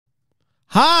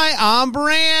Hi, I'm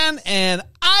Bran, and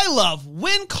I love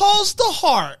When Calls the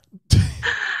Heart.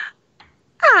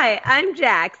 Hi, I'm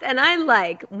Jax, and I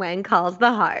like When Calls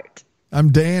the Heart.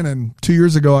 I'm Dan, and 2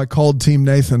 years ago I called Team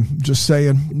Nathan. Just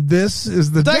saying, this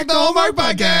is the Deck the Hallmark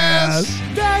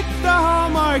Podcast. Deck the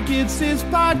Hallmark, it's his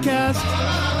podcast.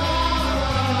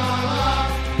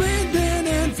 Brandon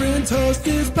and friends host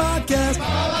his podcast.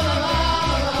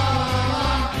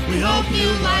 We hope you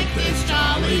like this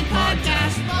jolly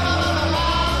podcast.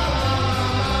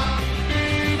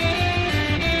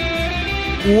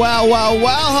 Well,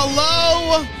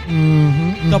 hello.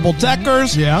 Double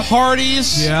deckers,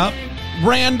 Hardies,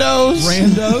 randos.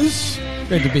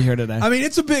 Great to be here today. I mean,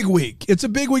 it's a big week. It's a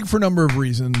big week for a number of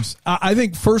reasons. I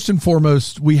think first and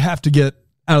foremost, we have to get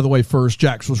out of the way first.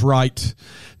 Jax was right.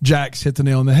 Jax hit the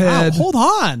nail on the head. Wow, hold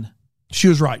on. She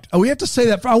was right. We have to say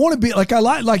that. I want to be like,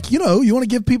 you want to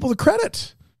give people the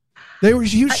credit.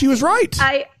 She was right.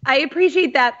 I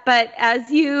appreciate that, but as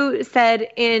you said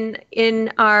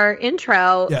in our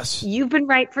intro, yes, you've been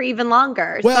right for even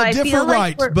longer. Well, so I different feel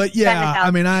right, like but yeah,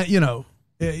 I mean, I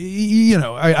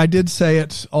did say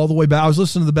it all the way back. I was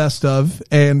listening to the best of,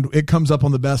 and it comes up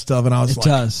on the best of, and I was like, it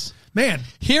does. Man,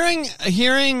 hearing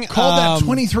called that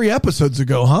 23 episods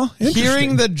ago, huh?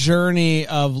 Hearing the journey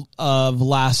of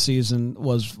last season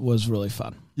was really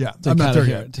fun. Yeah, I'm not there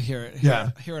yet. To hear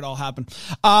it all happen.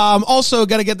 Also,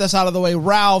 got to get this out of the way.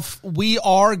 Ralph, we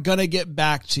are gonna get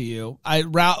back to you.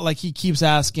 Ralph, like he keeps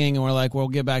asking, and we're like, "We'll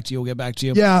get back to you. We'll get back to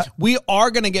you." Yeah, we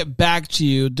are gonna get back to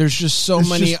you. There's just so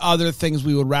many other things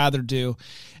we would rather do,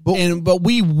 but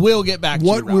we will get back to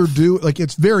you. What we're doing, like,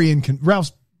 it's very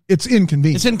Ralph's. It's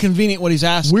inconvenient. It's inconvenient what he's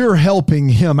asking. We're helping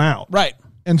him out, right?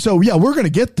 And so, yeah, we're gonna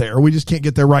get there. We just can't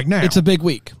get there right now. It's a big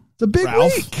week. It's a big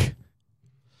week.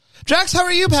 Jax, how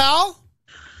are you, pal?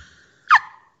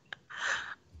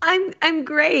 I'm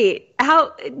great.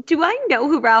 How do I know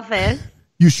who Ralph is?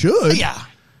 You should. Yeah,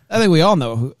 I think we all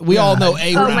know. All know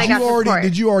a Ralph. My gosh,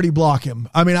 did you already block him?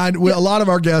 I mean, a lot of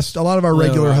our guests, a lot of our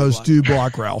regular hosts do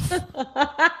block Ralph. That's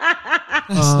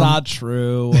not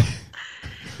true.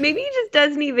 Maybe he just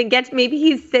doesn't even get. Maybe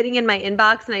he's sitting in my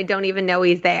inbox and I don't even know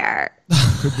he's there.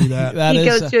 Could be that. He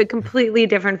goes to a completely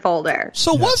different folder.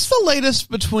 So what's the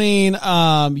latest between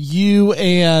you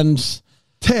and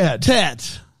Ted?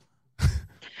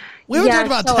 We haven't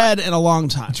talked about Ted in a long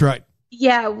time. That's right.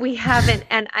 Yeah, we haven't,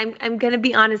 and I'm going to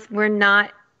be honest. We're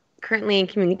not currently in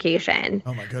communication.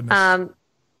 Oh my goodness.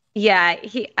 Yeah,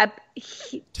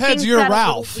 Ted's your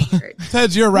Ralph.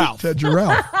 Ted's your Ralph. Ted's your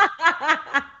Ralph.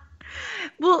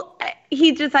 Well,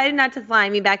 he decided not to fly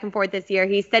me back and forth this year.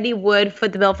 He said he would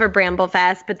foot the bill for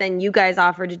Bramblefest, but then you guys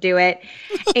offered to do it.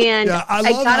 And yeah, I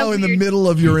love how in the middle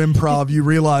of your improv, you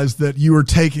realized that you were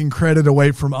taking credit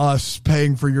away from us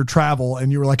paying for your travel.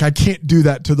 And you were like, I can't do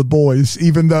that to the boys,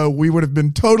 even though we would have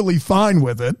been totally fine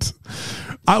with it.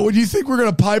 Would you think we're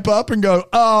going to pipe up and go,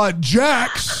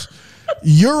 Jax,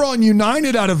 you're on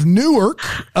United out of Newark,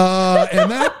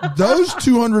 and those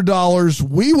 $200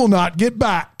 we will not get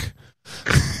back.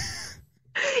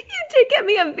 You did get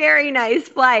me a very nice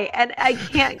flight, and I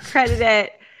can't credit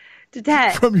it to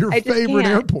Ted. From your favorite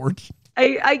airport.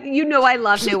 I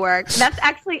love Newark. That's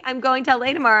actually, I'm going to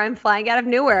LA tomorrow. I'm flying out of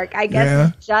Newark. I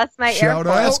guess it's just my airport.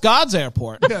 That's God's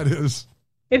airport. Yeah, it is.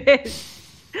 It is.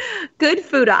 Good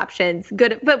food options.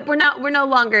 Good, but we're no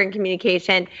longer in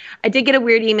communication. I did get a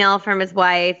weird email from his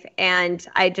wife, and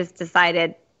I just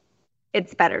decided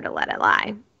it's better to let it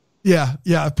lie.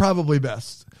 Yeah, probably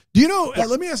best. Do you know,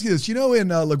 let me ask you this. You know, in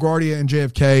LaGuardia and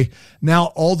JFK, now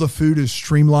all the food is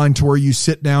streamlined to where you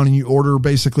sit down and you order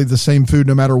basically the same food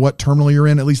no matter what terminal you're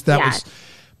in. At least that was.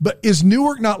 But is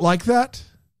Newark not like that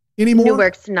anymore?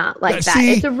 Newark's not like that.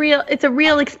 See, it's a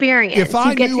real experience. If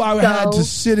I knew I had to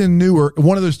sit in Newark,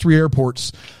 one of those three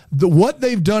airports, what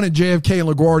they've done at JFK and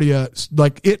LaGuardia,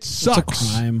 like, it sucks. It's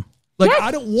a crime. Like,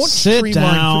 I don't want to sit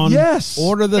down. Food. Yes,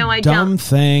 order the dumb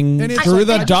thing through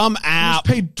the dumb app.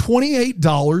 I just paid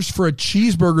 $28 for a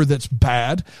cheeseburger that's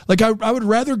bad. Like, I would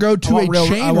rather go to a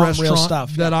chain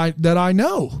restaurant that I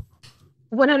know.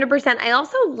 100%. I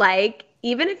also like,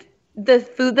 even if the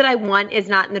food that I want is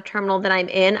not in the terminal that I'm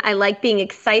in, I like being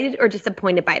excited or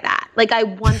disappointed by that. Like, I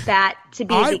want that to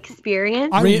be the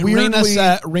experience.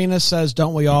 Rena says,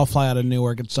 don't we all fly out of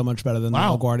Newark? It's so much better than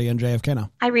LaGuardia and JFK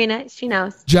now. Hi, Rena. She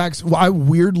knows. Jax, I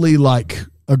weirdly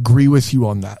agree with you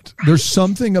on that. There's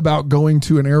something about going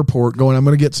to an airport, I'm going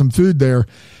to get some food there,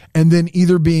 and then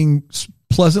either being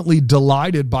pleasantly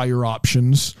delighted by your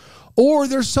options, or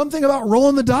there's something about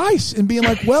rolling the dice and being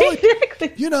like, well,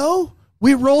 exactly.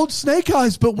 We rolled snake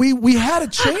eyes, but we had a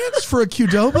chance for a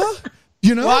Qdoba.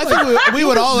 You know, Well, I think we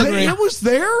would all agree. It was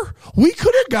there. We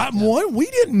could have gotten one. We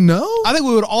didn't know. I think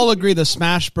we would all agree the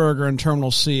Smash Burger in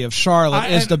Terminal C of Charlotte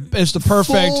is the perfect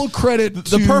full credit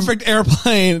the perfect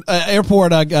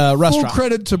airport restaurant. Full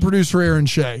credit to producer Aaron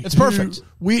Shea. It's perfect.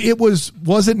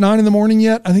 Was it 9 a.m.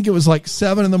 yet? I think it was like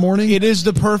 7 a.m. It is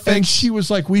the perfect. And she was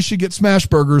like, we should get Smash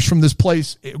Burgers from this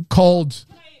place called.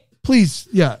 Please,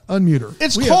 unmute her.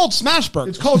 It's called Smash Burger.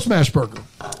 It's called Smash Burger.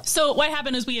 So what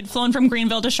happened is we had flown from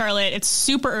Greenville to Charlotte. It's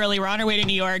super early. We're on our way to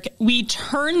New York. We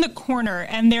turn the corner,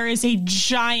 and there is a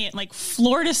giant, like,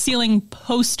 floor-to-ceiling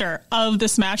poster of the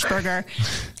Smash Burger.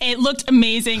 It looked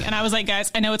amazing, and I was like,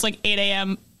 guys, I know it's like 8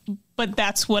 a.m., but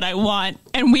that's what I want.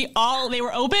 And they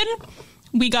were open.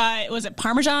 We got, was it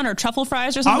Parmesan or truffle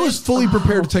fries or something? I was fully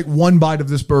prepared to take one bite of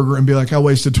this burger and be like, I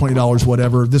wasted $20,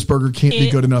 whatever. This burger can't be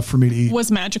good enough for me to eat. It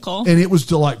was magical. And it was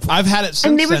delightful. I've had it since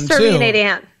And they were then, serving too. at 8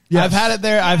 a.m. Yes. I've had it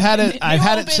there. I've had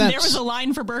it since. There was a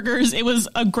line for burgers. It was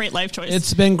a great life choice.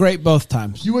 It's been great both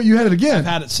times. You had it again. I've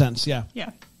had it since, yeah.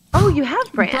 Yeah. Oh, you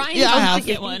have, Brian. Brian Yeah, I told have. to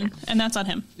get one, and that's on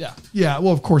him. Yeah. Yeah,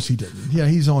 well, of course he didn't. Yeah,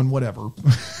 he's on whatever.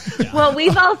 Well,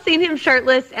 we've all seen him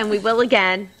shirtless, and we will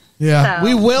again. Yeah. So.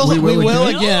 We will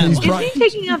again. He's Is he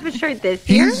taking off his shirt this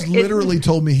year? He's literally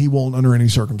told me he won't under any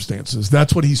circumstances.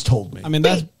 That's what he's told me. I mean,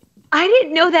 that's... I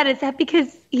didn't know that. Is that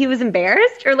because he was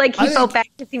embarrassed, or like he felt bad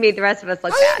because he made the rest of us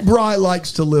look I bad? think Bri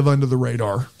likes to live under the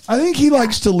radar. I think he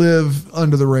likes to live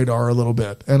under the radar a little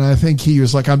bit. And I think he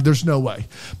was like, there's no way.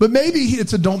 But maybe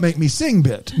it's a don't make me sing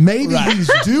bit. Maybe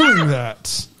he's doing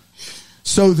that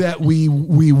so that we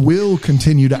will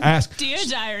continue to ask. Dear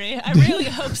diary, I really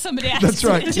hope somebody asks That's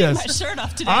right, me to take my shirt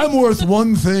off today. I'm worth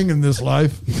one thing in this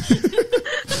life.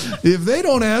 If they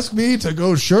don't ask me to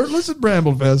go shirtless at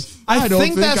Bramblefest, I don't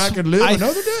think I could live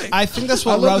another day. I think that's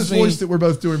what I love Rosemary... this voice that we're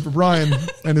both doing for Brian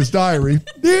and his diary.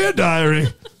 Dear diary.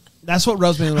 That's what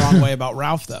rubs me the wrong way about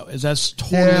Ralph, though, is that's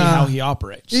totally how he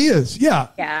operates. He is, yeah.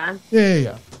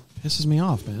 Yeah. Pisses me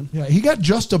off, man. Yeah, he got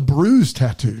just a bruise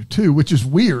tattoo too, which is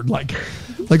weird. Like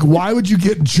why would you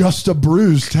get just a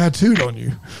bruise tattooed on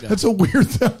you? Yeah. That's a weird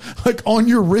thing. Like on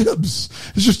your ribs.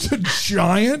 It's just a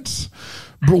giant.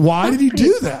 But why did he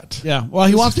do that? Yeah. Well,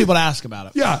 he wants people to ask about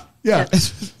it. Yeah.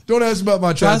 Don't ask about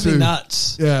my Drives tattoo. me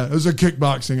nuts. Yeah, it was a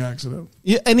kickboxing accident.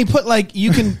 Yeah, and he put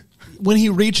you can when he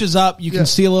reaches up, you can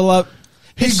see a little up.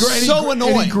 He's so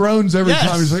annoying. And he groans every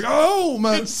time. He's like, "Oh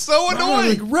man, it's so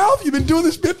annoying." Like, Ralph, you've been doing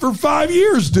this bit for 5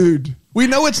 years, dude. We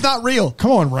know it's not real.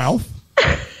 Come on, Ralph.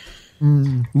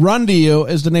 Run to You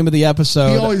is the name of the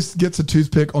episode. He always gets a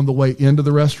toothpick on the way into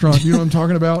the restaurant. You know what I'm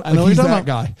talking about? I know he's what you're that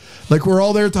talking guy. Like we're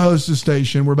all there at the hostess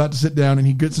station. We're about to sit down, and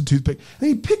he gets a toothpick, and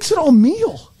he picks it all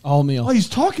meal. All meal. Oh, he's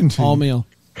talking to all you. meal.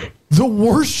 The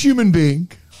worst human being.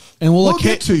 And we'll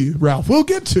get to you, Ralph. We'll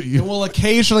get to you. And we'll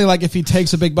occasionally, like if he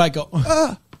takes a big bite, go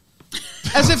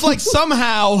as if like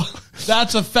somehow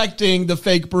that's affecting the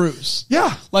fake bruise.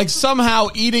 Yeah, like somehow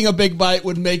eating a big bite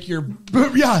would make your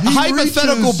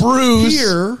hypothetical bruise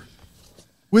here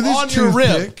with his on your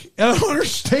rib. I don't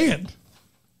understand.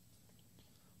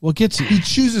 We'll get to you. He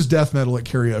chooses death metal at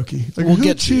karaoke. Like, we'll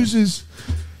get chooses.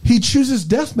 He chooses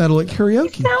death metal at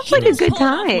karaoke. Sounds like a good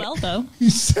time. Well, though. He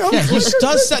sounds like he a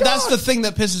does. good That's guy. the thing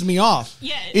that pisses me off.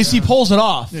 Yeah, he pulls it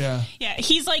off. Yeah.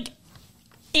 He's like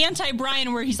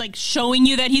anti-Brian, where he's like showing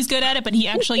you that he's good at it, but he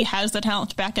actually has the talent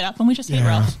to back it up, and we just hate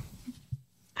Ralph.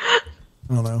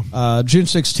 I don't know. June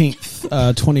 16th,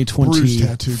 2024. Bruise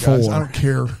tattoo, guys. I don't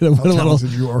care how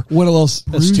talented you are. It's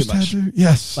too much. Tattoo?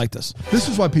 Yes. Like this. This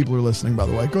is why people are listening, by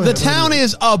the way. Go ahead. The town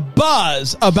is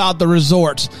abuzz about the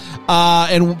resort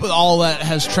and all that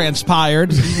has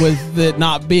transpired with it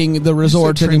not being the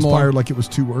resort anymore. Transpired like it was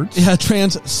 2 words. Yeah,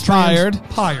 transpired.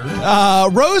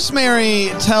 Rosemary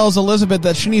tells Elizabeth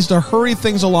that she needs to hurry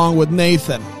things along with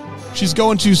Nathan. She's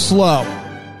going too slow.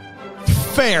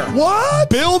 Fair. What?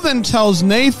 Bill then tells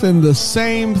Nathan the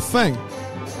same thing.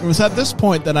 It was at this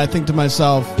point that I think to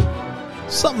myself,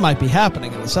 something might be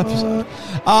happening in this episode.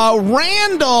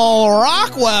 Randall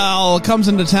Rockwell comes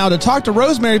into town to talk to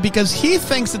Rosemary because he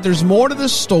thinks that there's more to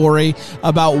this story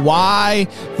about why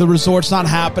the resort's not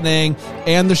happening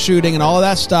and the shooting and all of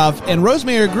that stuff. And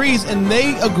Rosemary agrees, and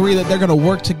they agree that they're going to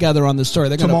work together on this story.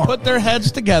 They're going to put their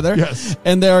heads together,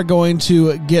 and they're going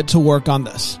to get to work on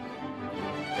this.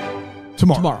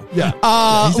 Tomorrow. Yeah.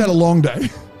 He's had a long day.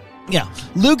 Yeah.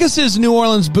 Lucas's New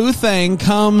Orleans boo thing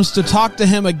comes to talk to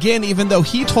him again, even though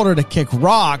he told her to kick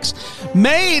rocks.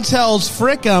 May tells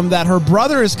Frickham that her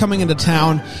brother is coming into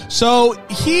town, so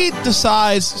he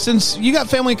decides, since you got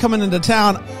family coming into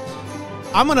town,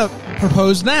 I'm going to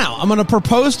propose now. I'm going to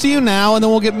propose to you now, and then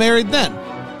we'll get married then.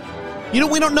 We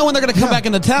don't know when they're going to come back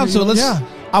into town, so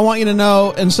I want you to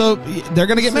know. And so they're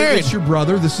going to get married. It's your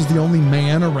brother. This is the only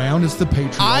man around. It's the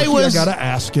patriarchy. I got to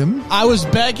ask him. I was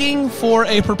begging for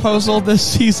a proposal this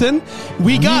season.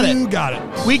 We got it. You got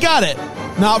it. We got it.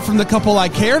 Not from the couple I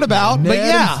cared about, Ned but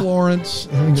yeah. And Florence.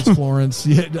 I think it's Florence.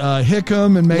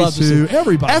 Hickam and Maysu.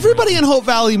 Everybody in Hope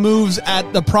Valley moves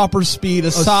at the proper speed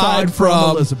aside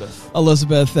from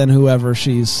Elizabeth and whoever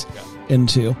she's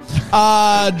into.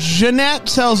 Jeanette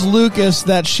tells Lucas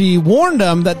that she warned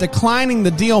him that declining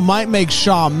the deal might make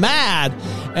Shaw mad,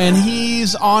 and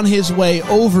he's on his way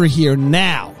over here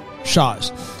now.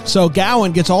 Shaw's. So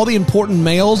Gowan gets all the important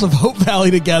males of Hope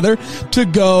Valley together to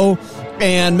go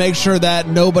and make sure that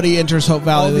nobody enters Hope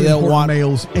Valley. All the they don't want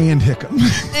males and Hickam.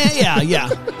 Yeah,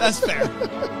 that's fair.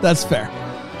 That's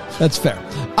fair.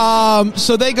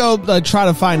 So they go try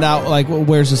to find out, like,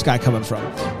 where's this guy coming from.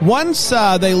 Once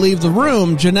they leave the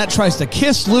room, Jeanette tries to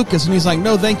kiss Lucas, and he's like,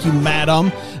 "No, thank you,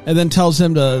 madam," and then tells her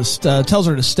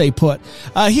to stay put.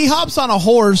 He hops on a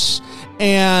horse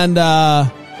and.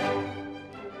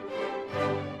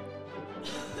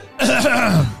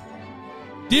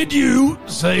 Did you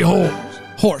say horse?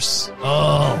 Horse.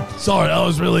 Oh, sorry, I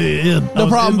was really in. No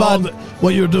problem, bud.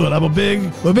 What you were doing? I'm a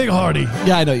big Hardy.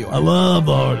 Yeah, I know you are. I love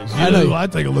the Hardys. I know. I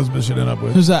think Elizabeth should end up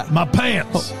with. Who's that? My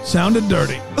pants sounded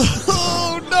dirty.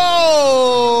 Oh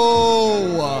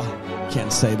no!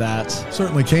 Can't say that.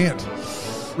 Certainly can't.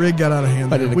 Rig got out of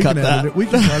hand. I didn't cut that. We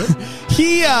can cut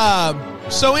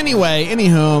it. So anyway,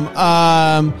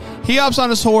 anywho, he hops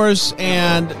on his horse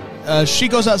and she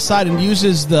goes outside and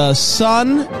uses the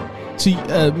sun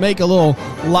to make a little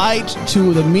light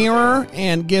to the mirror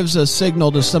and gives a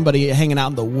signal to somebody hanging out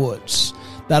in the woods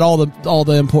that all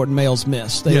the important males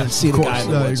missed. They didn't see the guy in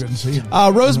the woods. You couldn't see him.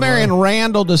 Rosemary and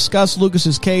Randall discuss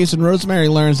Lucas's case, and Rosemary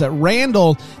learns that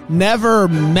Randall never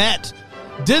met,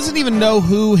 doesn't even know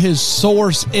who his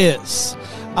source is.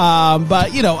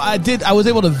 But I was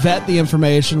able to vet the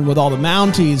information with all the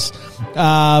Mounties.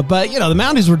 But the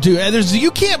Mounties were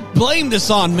you can't blame this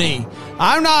on me.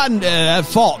 I'm not at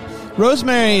fault.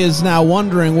 Rosemary is now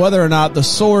wondering whether or not the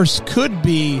source could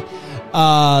be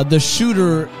the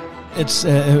shooter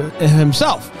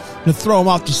himself to throw him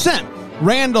off the scent.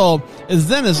 Randall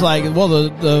is like, well,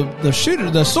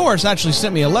 the source actually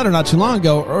sent me a letter not too long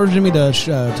ago urging me to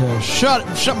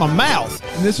shut my mouth.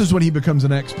 And this is when he becomes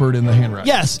an expert in the handwriting.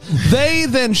 Yes. They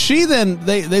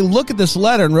look at this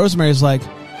letter, and Rosemary's like,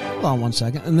 hold on one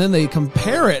second. And then they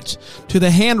compare it to the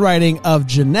handwriting of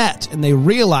Jeanette, and they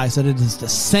realize that it is the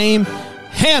same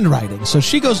handwriting. So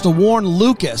she goes to warn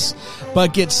Lucas,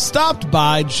 but gets stopped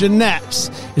by Jeanette.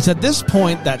 It's at this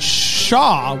point that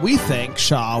we think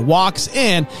Shaw walks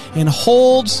in and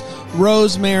holds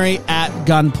Rosemary at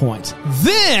gunpoint.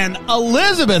 Then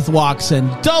Elizabeth walks in,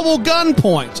 double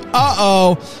gunpoint.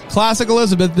 Classic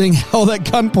Elizabeth being held at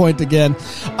gunpoint again.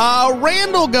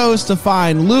 Randall goes to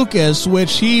find Lucas,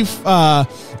 which he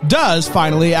does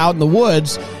finally out in the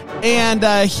woods. And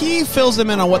he fills them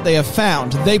in on what they have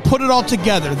found. They put it all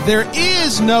together. There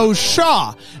is no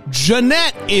Shaw.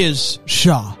 Jeanette is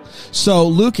Shaw. So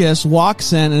Lucas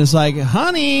walks in and is like,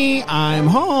 honey, I'm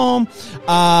home.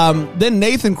 Then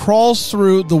Nathan crawls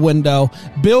through the window.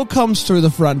 Bill comes through the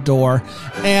front door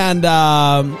and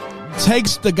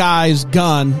takes the guy's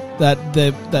gun that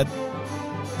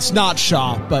it's not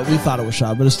Shaw, but we thought it was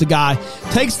Shaw, but it's the guy.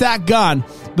 Takes that gun.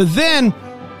 But then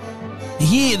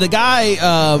the guy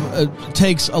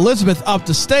takes Elizabeth up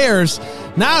the stairs.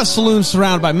 Now the saloon's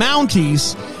surrounded by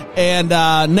Mounties, and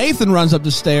Nathan runs up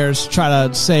the stairs to try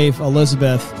to save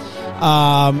Elizabeth,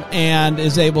 and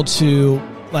is able to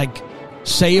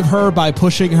save her by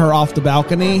pushing her off the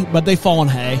balcony. But they fall in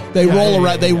hay. They roll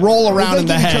around. They roll around in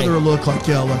the hay. They give each other a look like,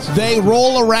 they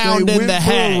roll around in the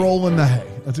hay. They roll in the hay.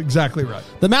 That's exactly right.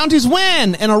 The Mounties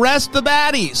win and arrest the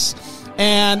baddies,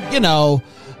 and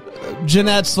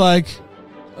Jeanette's like,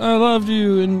 I loved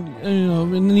you, and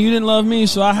you didn't love me,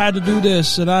 so I had to do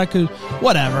this, and I could,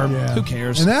 whatever. Yeah. Who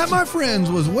cares? And that, my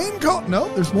friends, was when caught.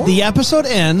 No, there's more. The episode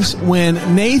ends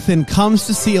when Nathan comes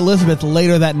to see Elizabeth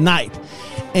later that night,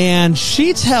 and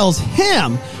she tells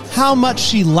him how much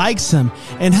she likes him,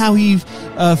 and how he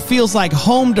feels like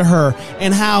home to her,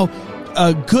 and how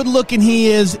good looking he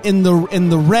is in the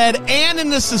red and in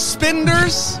the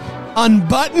suspenders,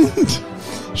 unbuttoned.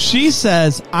 She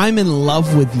says, I'm in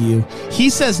love with you. He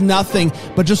says nothing,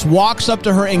 but just walks up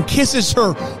to her and kisses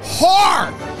her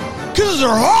hard. Kisses her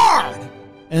hard.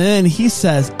 And then he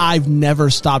says, I've never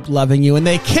stopped loving you. And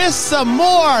they kiss some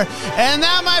more. And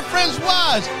that, my friends,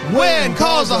 was When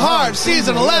Calls the Heart,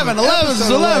 Season 11.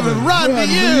 11 Run to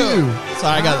You.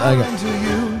 Sorry, I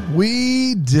got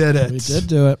We did it. We did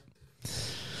do it.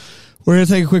 We're going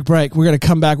to take a quick break. We're going to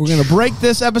come back. We're going to break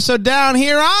this episode down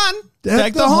here on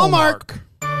Deck the Hallmark.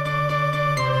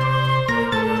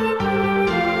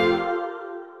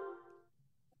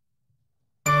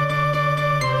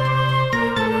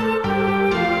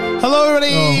 Hello,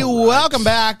 everybody. Welcome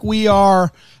back. We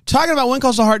are talking about When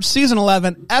Calls the Heart, Season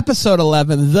 11, Episode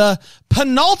 11, the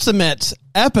penultimate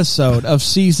episode of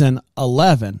Season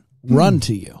 11. Run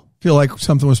to you. Feel like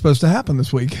something was supposed to happen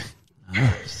this week.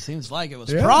 Seems like it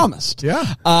was promised.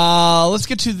 Yeah. Let's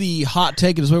get to the hot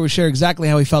take. It is where we share exactly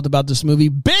how we felt about this movie.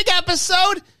 Big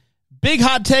episode, big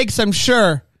hot takes, I'm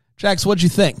sure. Jax, what'd you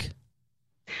think?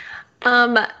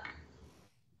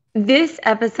 This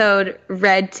episode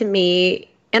read to me,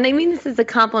 and I mean this is a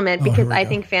compliment because I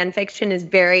think fan fiction is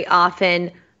very often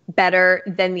better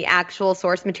than the actual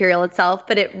source material itself,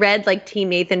 but it read like Team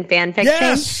Nathan fan fiction.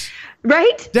 Yes.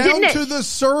 Right? Down to the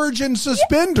surge and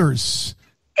suspenders.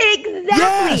 Exactly.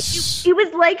 Yes. It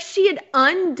was like she had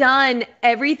undone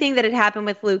everything that had happened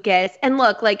with Lucas. And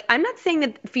look, like, I'm not saying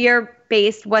that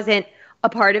fear-based wasn't a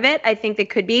part of it. I think that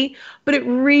could be. But it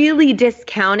really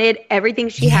discounted everything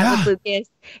she had with Lucas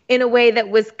in a way that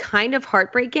was kind of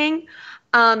heartbreaking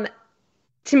to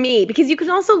me. Because you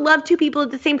can also love two people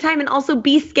at the same time and also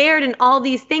be scared and all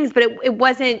these things. But it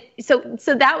wasn't. So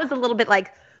that was a little bit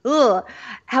like, ugh.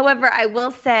 However, I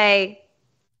will say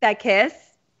that kiss,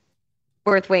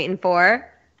 worth waiting for.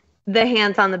 The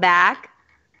hands on the back.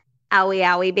 Owie,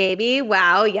 owie, baby.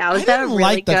 Wow. Yeah, was that really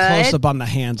like the good? close-up on the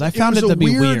hands. I found it to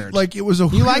be weird. Like, it was a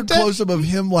weird close-up of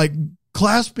him, like,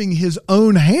 clasping his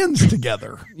own hands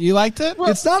together. You liked it? Well,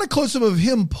 it's not a close-up of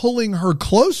him pulling her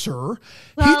closer.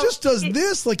 He just does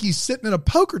this like he's sitting at a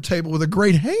poker table with a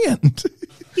great hand.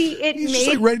 He's just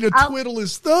like ready to twiddle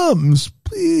his thumbs.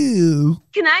 Ew.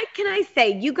 Can I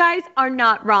say, you guys are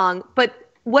not wrong, but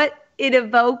what it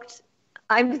evoked,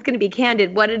 I'm just going to be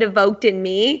candid, what it evoked in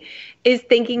me is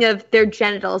thinking of their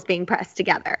genitals being pressed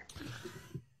together.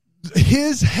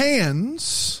 His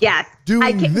hands. Yes.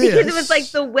 Doing this. Because it was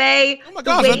like the way. Oh my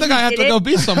gosh, I think I have to go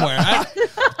be somewhere.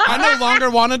 I no longer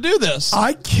want to do this.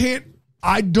 I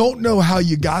don't know how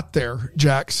you got there,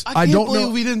 Jax. I don't believe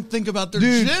know. we didn't think about their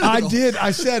Dude, genitals. I did.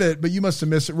 I said it, but you must have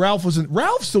missed it. Ralph's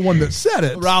the one that said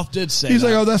it. Ralph did say He's that.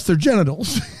 like, oh, that's their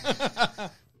genitals.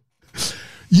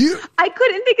 I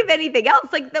couldn't think of anything else.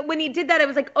 Like that when he did that, it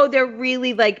was like, oh, they're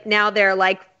really like, now they're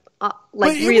like But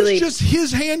really. it was just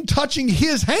his hand touching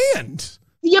his hand.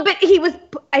 Yeah, but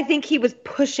I think he was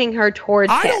pushing her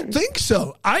towards him. I don't think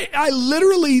so. I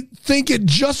literally think it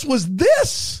just was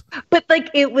this. But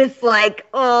like it was like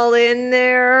all in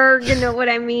there. You know what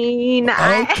I mean?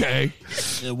 Okay.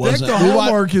 It wasn't. The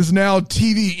Hallmark is now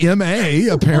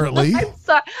TVMA, apparently.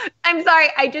 I'm sorry.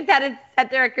 I just had to set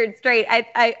the record straight.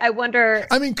 I wonder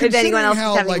if anyone else is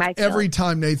having my every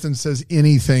time Nathan says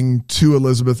anything to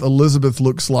Elizabeth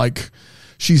looks like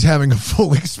she's having a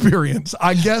full experience.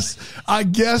 I guess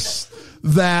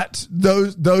that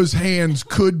those hands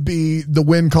could be the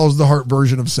When Calls the Heart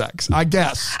version of sex. I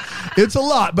guess. It's a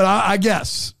lot, but I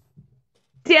guess.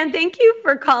 Dan, thank you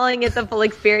for calling it the full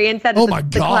experience. That is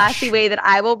the classy way that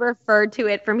I will refer to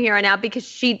it from here on out because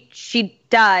she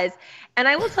does. And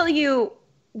I will tell you,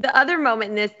 the other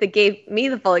moment in this that gave me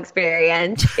the full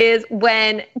experience is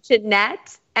when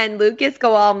Jeanette and Lucas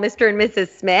go all Mr. and Mrs.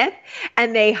 Smith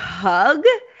and they hug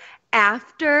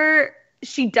after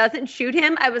she doesn't shoot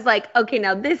him. I was like, okay,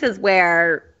 now this is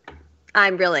where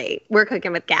we're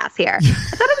cooking with gas here. I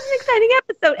thought it was an exciting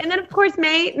episode. And then, of course,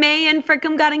 May and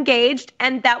Frickum got engaged,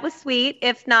 and that was sweet,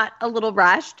 if not a little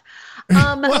rushed.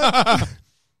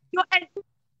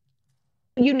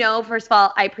 First of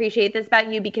all, I appreciate this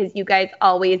about you because you guys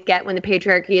always get when the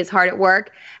patriarchy is hard at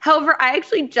work. However, I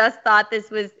actually just thought this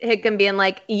was Hickam being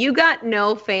like, you got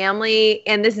no family,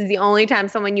 and this is the only time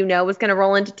someone you know was going to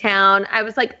roll into town. I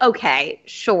was like, okay,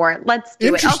 sure, let's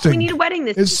do it. Also, we need a wedding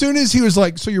this As soon as he was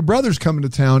like, so your brother's coming to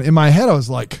town, in my head I was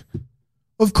like,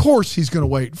 of course he's going to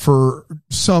wait for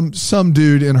some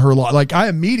dude in her life. Like, I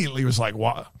immediately was like,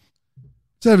 what?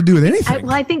 Does that have to do with anything?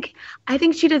 I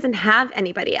think she doesn't have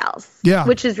anybody else. Yeah.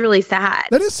 Which is really sad.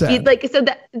 That is sad.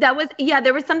 That was,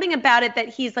 there was something about it that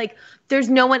he's like, there's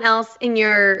no one else in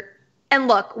your, and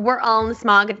look, we're all in the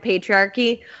smog of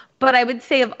patriarchy, but I would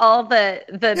say of all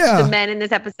the men in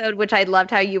this episode, which I loved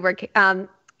how you were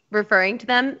referring to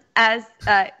them as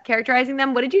characterizing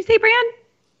them. What did you say, Bran?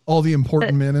 All the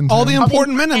important men in town. All the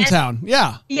important men in town.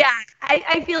 Yeah. Yeah.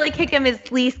 I feel like Hickam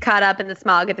is least caught up in the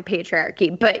smog of the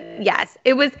patriarchy. But yes,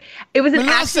 it was an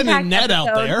action-packed Ned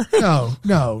out there.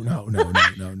 No.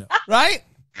 Right?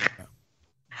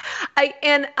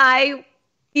 I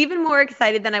even more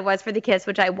excited than I was for the kiss,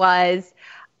 which I was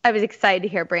excited to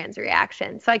hear Bran's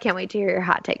reaction. So I can't wait to hear your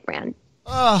hot take, Bran.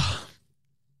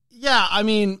 Yeah, I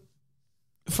mean,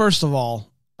 first of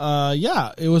all,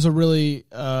 yeah, it was a really,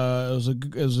 it was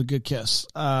a good kiss.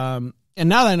 And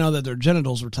now that I know that their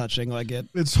genitals were touching, like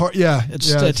it's hard. Yeah,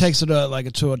 it takes it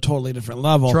to a totally different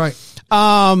level. That's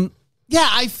right. Yeah,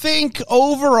 I think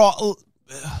overall,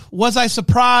 was I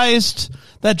surprised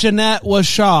that Jeanette was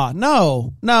Shaw?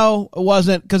 No, it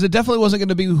wasn't, because it definitely wasn't going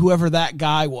to be whoever that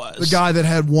guy was. The guy that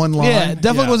had one line. Yeah, it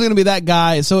definitely wasn't going to be that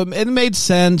guy. So it made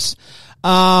sense.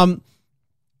 A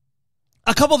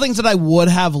couple things that I would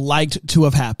have liked to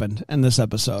have happened in this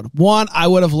episode. One, I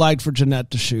would have liked for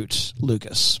Jeanette to shoot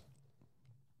Lucas.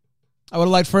 I would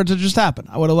have liked for it to just happen.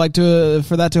 I would have liked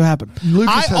for that to happen.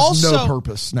 Lucas has no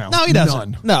purpose now. No, he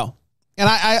doesn't. None. No. And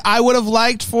I would have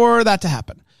liked for that to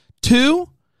happen. Two,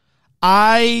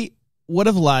 I would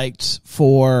have liked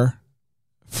for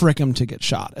Frickum to get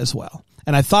shot as well.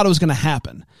 And I thought it was going to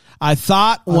happen. I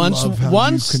thought once you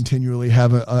continually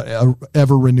have a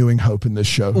ever renewing hope in this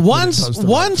show. Once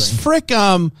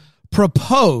Frickum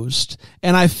proposed,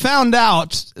 and I found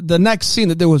out the next scene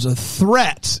that there was a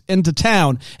threat into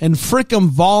town, and Frickum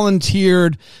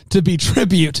volunteered to be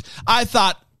tribute, I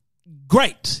thought,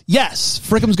 great, yes,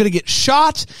 Frickum's going to get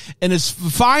shot, and it's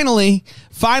finally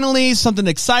something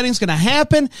exciting is going to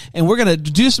happen, and we're going to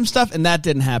do some stuff, and that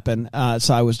didn't happen,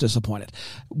 so I was disappointed.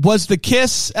 Was the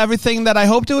kiss everything that I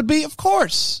hoped it would be? Of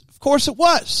course it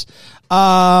was.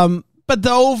 But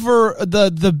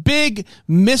the big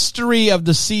mystery of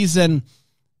the season,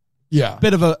 yeah,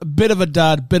 bit of a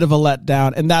dud, bit of a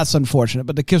letdown, and that's unfortunate.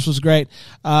 But the kiss was great.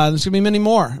 There's gonna be many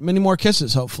more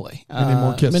kisses, hopefully.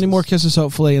 Many more kisses,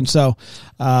 hopefully. And so,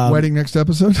 wedding next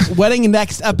episode. Wedding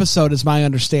next episode is my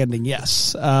understanding.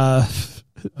 Yes.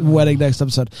 Wedding next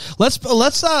episode. Let's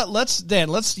Dan.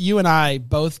 Let's you and I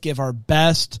both give our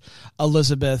best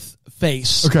Elizabeth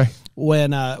face. Okay.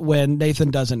 When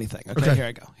Nathan does anything. Okay. Here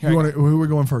I go. Who are we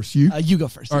going first? You? You go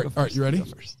first. All right. You ready? You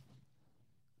go first.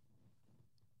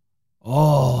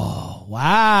 Oh,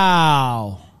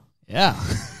 wow. Yeah.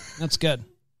 That's good.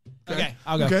 Okay.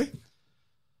 I'll go. Okay.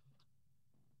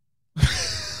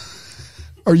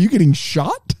 Are you getting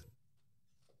shot?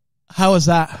 How was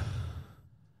that?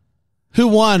 Who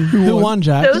won? Who won,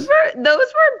 Jack? Those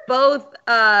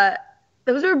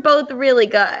were both really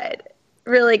good.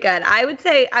 Really good. I would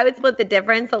say I would split the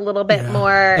difference a little bit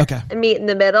more and meet in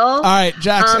the middle. All right,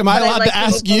 Jax, am I allowed to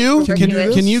ask you?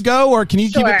 Can you go, or can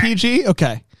you keep it PG?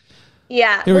 Okay.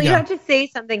 Yeah. Well, you have to say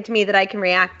something to me that I can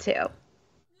react to.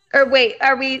 Or wait,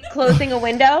 are we closing a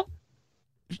window?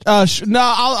 No,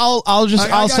 I'll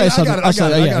say something. I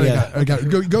got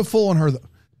it. Go full on her though.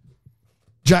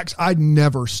 Jax, I'd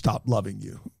never stop loving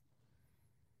you.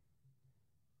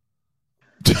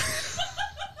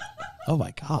 Oh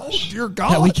my gosh. Oh, dear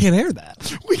God. Yeah, we can't air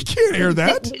that. We can't air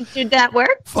that. Did that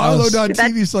work?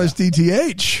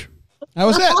 Philo.tv/DTH. That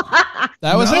was it.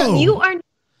 That was it. You are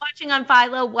watching on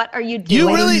Philo. What are you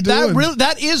doing?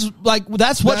 That is like,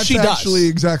 that's what she does. That's actually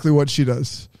exactly what she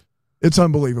does. It's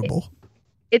unbelievable.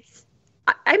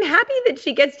 I'm happy that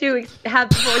she gets to have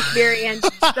the full experience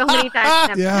so many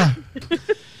times. Yeah.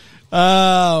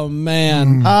 Oh,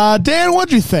 man. Dan,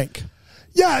 what'd you think?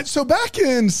 Yeah, so back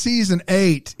in season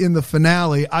 8, in the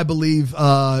finale, I believe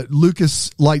Lucas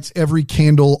lights every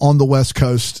candle on the West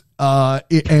Coast,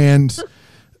 and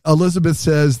Elizabeth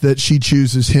says that she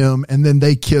chooses him, and then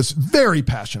they kiss very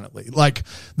passionately. Like,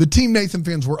 the Team Nathan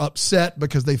fans were upset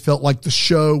because they felt like the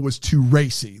show was too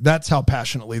racy. That's how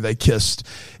passionately they kissed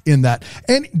in that.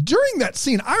 And during that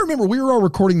scene, I remember we were all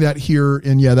recording that here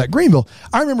in, that Greenville.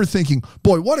 I remember thinking,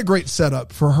 boy, what a great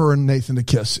setup for her and Nathan to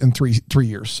kiss in three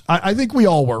years. I think we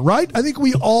all were, right? I think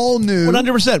we all knew.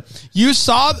 100%. You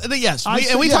saw the, yes.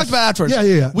 We talked about it afterwards.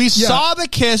 Yeah. We saw the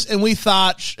kiss and we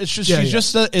thought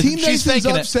she's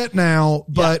faking upset now,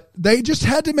 but they just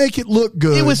had to make it look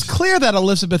good. It was clear that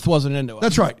Elizabeth wasn't into it.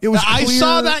 That's right. It was. I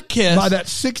saw that kiss by that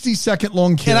 60-second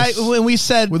long kiss, and when we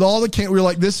said with all the we were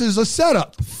like, "This is a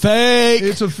setup, fake."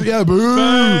 It's boo,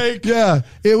 fake. Yeah,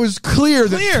 it was clear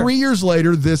that 3 years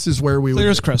later, this is where we clear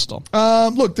were. As crystal.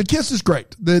 Look, the kiss is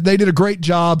great. They did a great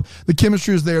job. The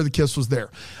chemistry was there. The kiss was there.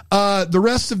 The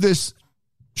rest of this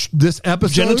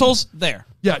episode, genitals there.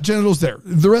 Yeah, genitals there.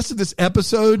 The rest of this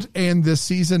episode and this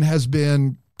season has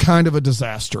been kind of a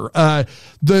disaster.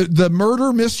 The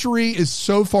murder mystery is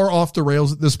so far off the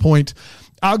rails at this point.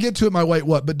 I'll get to it my way,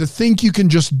 but to think you can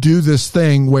just do this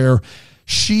thing where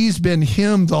she's been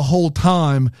him the whole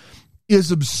time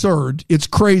is absurd. It's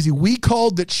crazy. We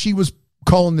called that she was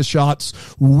calling the shots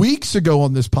weeks ago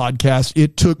on this podcast.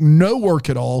 It took no work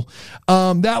at all.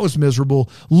 That was miserable.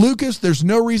 Lucas, there's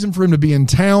no reason for him to be in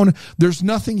town. There's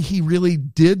nothing he really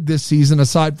did this season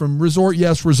aside from resort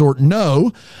yes, resort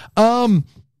no.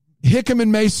 Hickam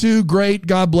and Mesu, great.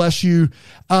 God bless you.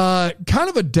 Kind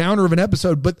of a downer of an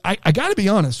episode, but I got to be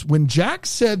honest. When Jack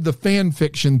said the fan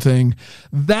fiction thing,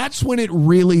 that's when it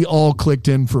really all clicked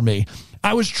in for me.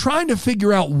 I was trying to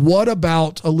figure out what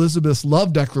about Elizabeth's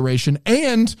love declaration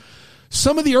and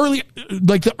some of the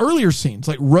earlier scenes,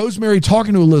 like Rosemary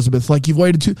talking to Elizabeth, like you've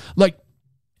waited to, like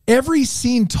every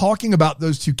scene talking about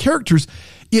those two characters,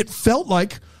 it felt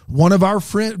like one of our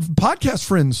podcast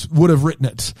friends would have written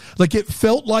it. Like it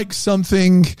felt like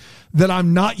something that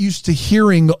I'm not used to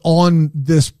hearing on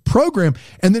this program.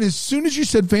 And then as soon as you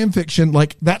said fan fiction,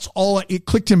 like that's all, it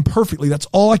clicked in perfectly. That's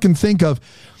all I can think of.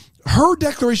 Her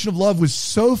declaration of love was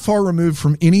so far removed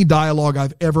from any dialogue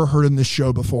I've ever heard in this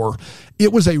show before.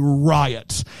 It was a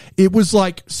riot. It was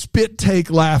like spit take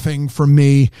laughing from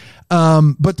me.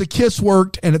 But the kiss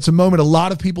worked, and it's a moment a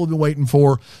lot of people have been waiting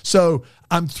for. So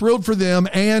I'm thrilled for them.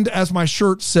 And as my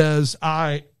shirt says,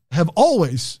 I have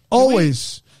always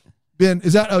been.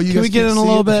 Is that? Oh, you can guys we get in a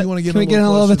little bit? Can we get in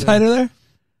a little bit tighter there?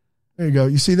 There you go.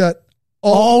 You see that?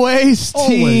 Always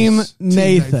Team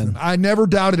Nathan. I never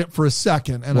doubted it for a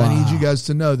second, and I need you guys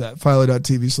to know that.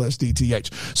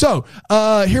 Philo.tv/DTH. So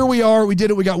here we are. We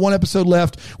did it. We got one episode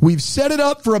left. We've set it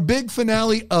up for a big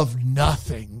finale of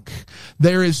nothing.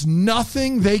 There is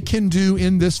nothing they can do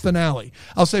in this finale.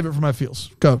 I'll save it for my feels.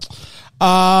 Go.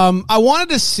 I wanted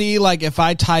to see, like, if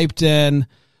I typed in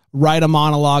write a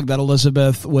monologue that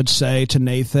Elizabeth would say to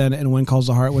Nathan in When Calls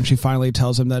the Heart when she finally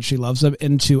tells him that she loves him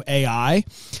into AI,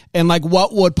 and like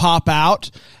what would pop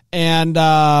out. And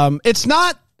it's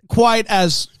not quite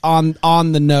as on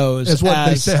the nose as what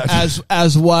they said,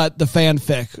 as what the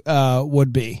fanfic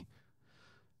would be.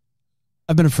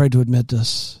 I've been afraid to admit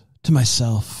this to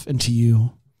myself and to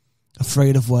you,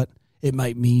 afraid of what it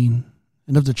might mean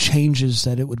and of the changes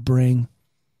that it would bring,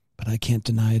 but I can't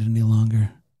deny it any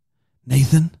longer.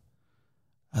 Nathan,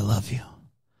 I love you.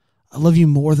 I love you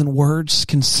more than words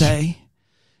can say.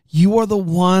 You are the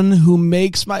one who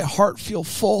makes my heart feel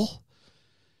full.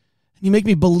 You make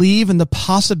me believe in the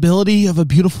possibility of a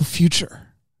beautiful future.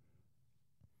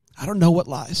 I don't know what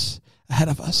lies ahead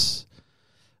of us,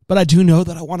 but I do know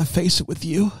that I want to face it with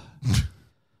you.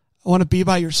 I want to be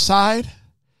by your side,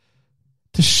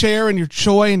 to share in your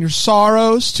joy and your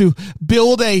sorrows, to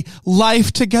build a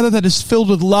life together that is filled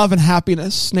with love and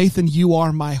happiness. Nathan, you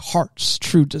are my heart's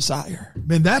true desire.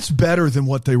 Man, that's better than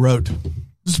what they wrote.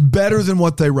 It's better than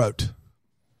what they wrote.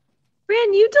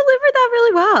 Rand, you delivered that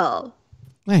really well.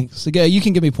 Thanks. Again, you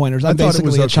can give me pointers. I'm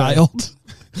basically a child.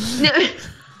 No.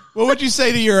 What would you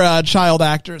say to your child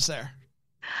actors there?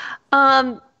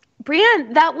 Brian,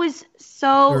 that was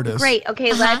so great.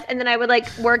 Okay, and then I would like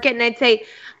work it and I'd say,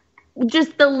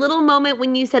 just the little moment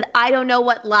when you said, I don't know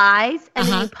what lies, and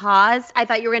then you paused. I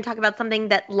thought you were going to talk about something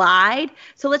that lied.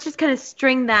 So let's just kind of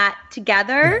string that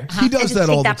together. He does that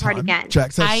all the time. Part again.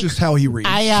 Jack, that's just how he reads.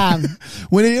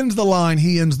 When he ends the line,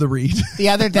 he ends the read. The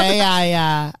other day,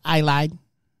 I lied.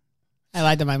 I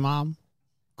lied to my mom.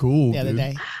 Cool. The other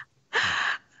day.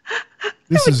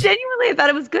 Genuinely, I thought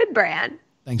it was good, Bran.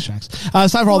 Thanks, Jax.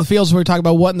 It's time for all the feels where we talk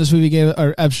about what in this movie gave,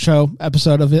 or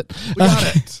episode of it. We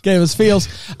got it. Gave us feels.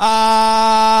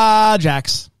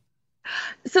 Jax.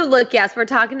 So look, yes, we're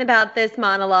talking about this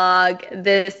monologue,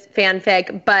 this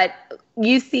fanfic, but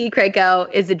you see Krakow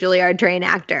is a Juilliard trained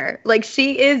actor. Like,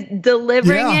 she is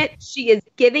delivering it. She is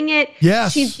giving it.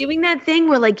 Yes. She's doing that thing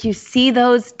where, like, you see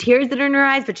those tears that are in her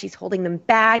eyes, but she's holding them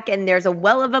back, and there's a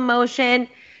well of emotion.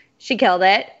 She killed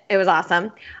it. It was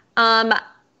awesome.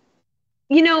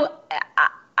 You know,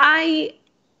 I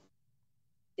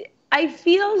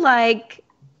feel like,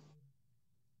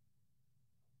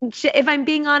 if I'm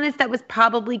being honest, that was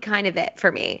probably kind of it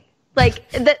for me. Like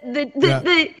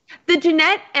the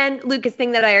Jeanette and Lucas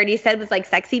thing that I already said was like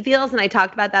sexy feels, and I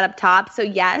talked about that up top. So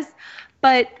yes,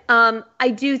 but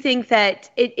I do think that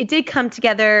it did come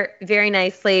together very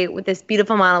nicely with this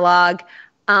beautiful monologue,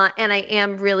 and I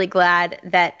am really glad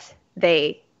that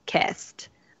they kissed.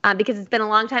 Because it's been a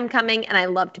long time coming, and I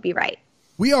love to be right.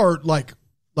 We are like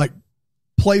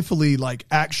playfully, like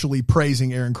actually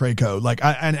praising Erin Krakow. Like,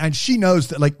 and she knows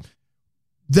that, like,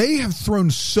 they have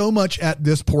thrown so much at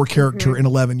this poor character in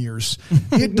 11 years.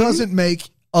 It doesn't make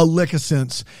a lick of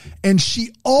sense, and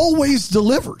she always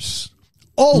delivers.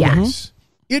 Always.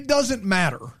 Yeah. It doesn't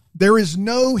matter. There is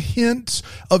no hint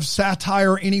of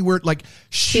satire anywhere. Like,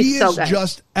 she is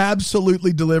just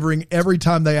absolutely delivering every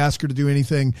time they ask her to do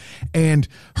anything. And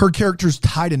her character's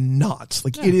tied in knots.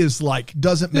 Like, it is like,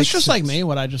 doesn't make sense. It's just like me,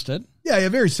 what I just did. Yeah,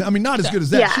 very. I mean, not as good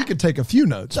as that. Yeah. She could take a few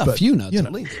notes. A few notes,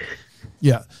 at least.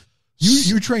 Yeah.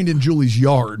 You trained in Julie's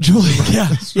yard.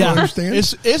 Yeah. Understand?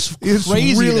 It's It's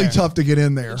crazy really there. tough to get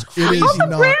in there. It is Also,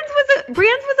 not.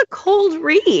 Brands was a cold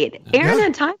read. Aaron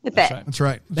had time with it. That's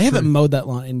right. They haven't mowed that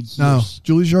lawn in years. No,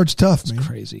 Julie's yard's tough, man.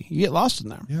 Crazy. You get lost in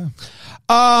there. Yeah.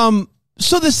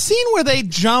 So the scene where they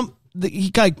jump,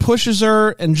 he like pushes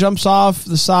her and jumps off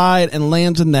the side and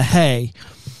lands in the hay.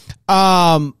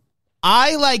 I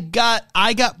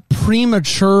got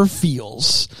premature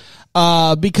feels.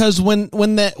 Because when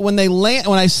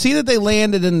I see that they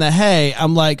landed in the hay,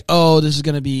 I'm like, oh, this is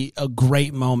going to be a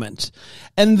great moment.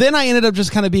 And then I ended up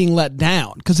just kind of being let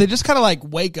down because they just kind of like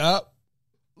wake up.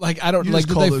 Like, I don't You like,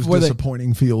 just call those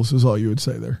disappointing feels is all you would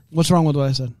say there. What's wrong with what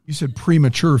I said? You said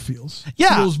premature feels.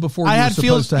 Yeah. Feels before I you were had supposed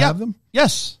feels to have them?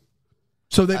 Yes.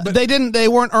 So they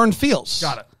weren't earned feels.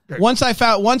 Got it. Great. Once I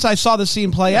saw the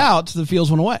scene play out, the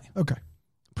feels went away. Okay.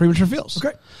 Premature feels.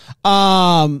 Okay.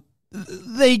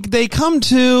 They come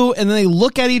to and then they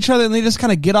look at each other and they just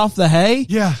kind of get off the hay.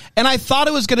 Yeah. And I thought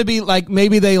it was going to be like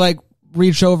maybe they like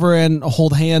reach over and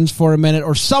hold hands for a minute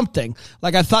or something.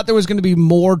 Like I thought there was going to be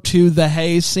more to the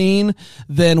hay scene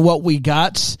than what we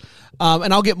got.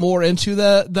 And I'll get more into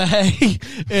the hay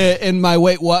in my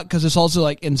wait what, because it's also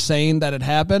like insane that it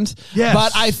happened. Yes.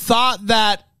 But I thought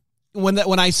that when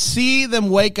I see them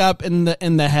wake up in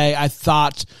the hay, I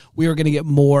thought we were going to get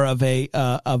more of a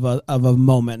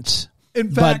moment. In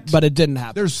fact, but it didn't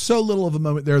happen. There's so little of a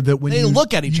moment there that when they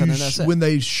look at each other, that's it. When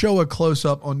they show a close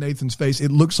up on Nathan's face,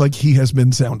 it looks like he has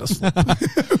been sound asleep.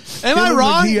 Am I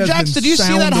wrong, Jax? Did you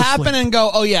see that happen and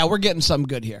go, "Oh yeah, we're getting something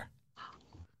good here"?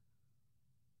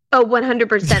 Oh,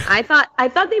 100%. I thought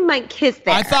they might kiss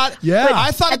there. I thought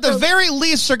at the very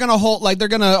least they're gonna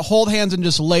hold hands and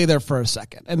just lay there for a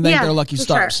second and thank their lucky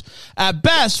stars. Sure. At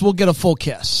best, we'll get a full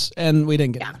kiss, and we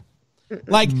didn't get that.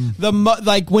 Like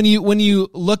when you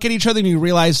look at each other and you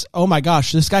realize, oh my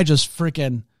gosh, this guy just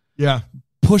freaking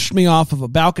pushed me off of a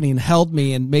balcony and held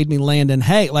me and made me land in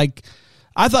hay. Like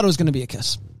I thought it was going to be a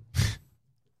kiss.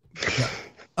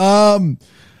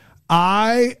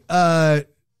 I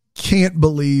can't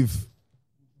believe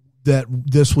that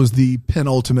this was the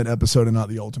penultimate episode and not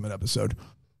the ultimate episode.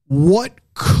 What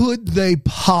could they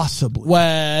possibly?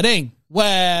 Wedding.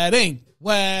 They're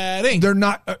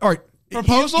not. All right.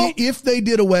 Proposal? If they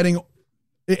did a wedding,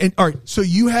 and all right, so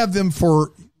you have them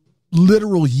for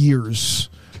literal years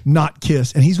not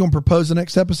kiss, and he's going to propose the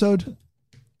next episode?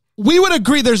 We would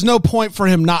agree there's no point for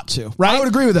him not to, right? I would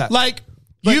agree with that. Like,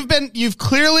 you've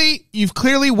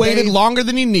clearly waited longer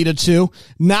than you needed to.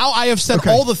 Now I have said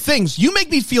all the things. You make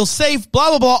me feel safe,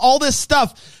 blah, blah, blah, all this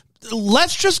stuff.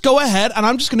 Let's just go ahead, and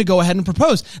I'm just going to go ahead and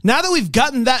propose. Now that we've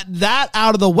gotten that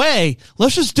out of the way,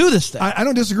 let's just do this thing. I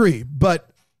don't disagree, but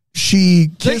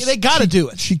they got to do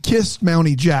it. She kissed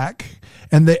Mountie Jack,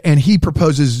 and he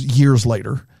proposes years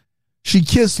later. She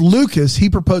kissed Lucas. He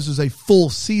proposes a full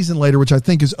season later, which I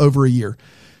think is over a year.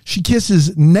 She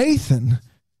kisses Nathan.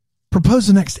 Propose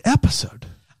the next episode.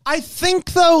 I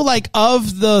think, though, like,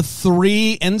 of the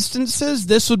three instances,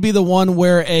 this would be the one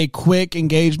where a quick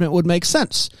engagement would make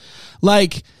sense.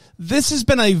 Like, this has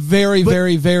been a very,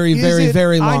 very, very, very,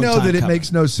 very long time. I know that it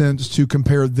makes no sense to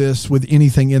compare this with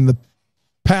anything in the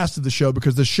past of the show,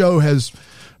 because the show has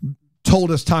told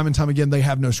us time and time again they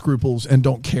have no scruples and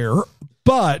don't care.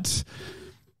 But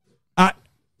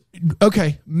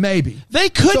okay, maybe they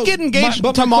could get engaged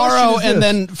tomorrow and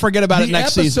then forget about it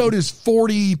next season. The episode is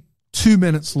 42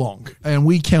 minutes long, and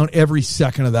we count every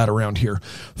second of that around here.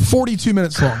 42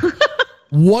 minutes long.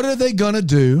 What are they going to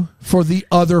do for the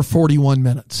other 41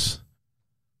 minutes?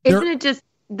 Isn't it just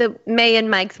the May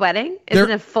and Mike's wedding? Isn't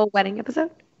it a full wedding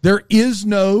episode? There is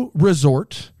no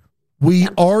resort. We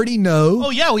already know. Oh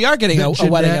yeah, we are getting a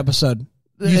wedding episode.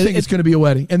 You think it's going to be a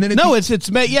wedding? And then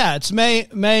it's May. Yeah, it's May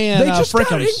and they just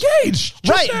got engaged.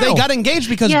 Right, they got engaged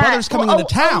because brother's coming into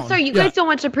town. Oh, sorry, you guys don't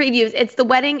watch the previews. It's the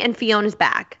wedding and Fiona's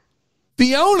back.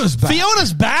 Fiona's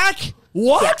back.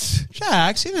 What?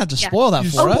 Jax, you didn't have to spoil that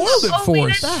for us. Spoiled it for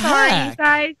us. Sorry, you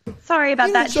guys. Sorry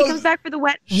about that. She comes back for the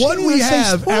wedding. What we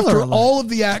have after all of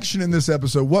the action in this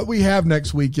episode, what we have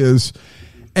next week is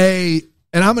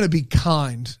and I'm going to be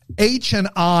kind, H and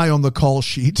I on the call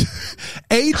sheet.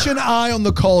 H and I on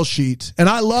the call sheet. And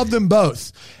I love them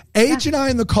both. H and I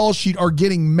on the call sheet are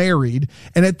getting married.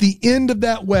 And at the end of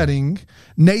that wedding,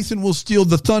 Nathan will steal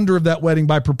the thunder of that wedding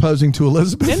by proposing to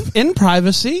Elizabeth. In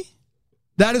privacy.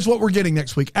 That is what we're getting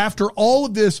next week. After all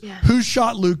of this, who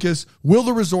shot Lucas? Will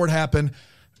the resort happen?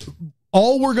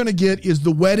 All we're going to get is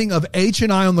the wedding of H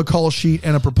and I on the call sheet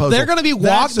and a proposal. They're going to be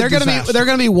They're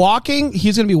going to be walking.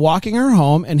 He's going to be walking her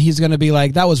home, and he's going to be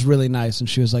like, "That was really nice," and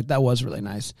she was like, "That was really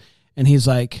nice," and he's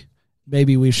like,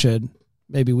 "Maybe we should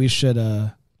be really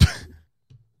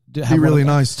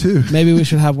nice too. Maybe we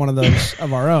should have one of those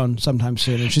of our own sometime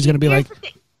soon." And she's going to be like,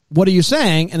 "What are you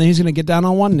saying?" And then he's going to get down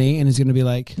on one knee, and he's going to be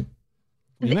like,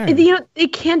 they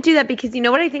can't do that because you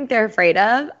know what I think they're afraid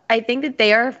of? I think that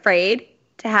they are afraid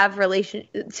to have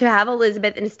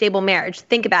Elizabeth in a stable marriage.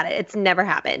 Think about it. It's never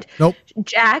happened. Nope.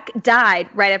 Jack died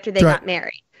right after they got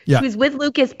married. Yeah. He was with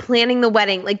Lucas planning the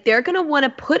wedding. Like, they're going to want to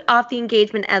put off the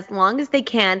engagement as long as they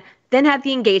can, then have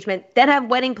the engagement, then have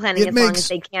wedding planning long as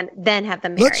they can, then have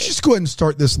them married. Let's just go ahead and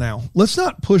start this now. Let's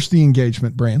not push the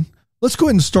engagement, Bran. Let's go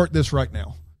ahead and start this right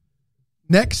now.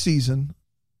 Next season,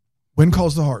 When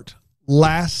Calls the Heart,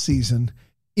 last season,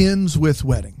 ends with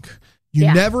wedding.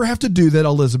 You never have to do that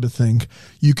Elizabeth thing.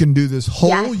 You can do this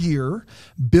whole year,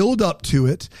 build up to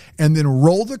it, and then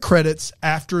roll the credits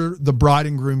after the bride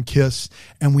and groom kiss,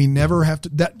 and we never have to.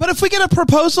 But if we get a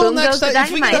proposal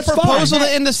to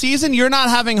end the season, you're not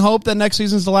having hope that next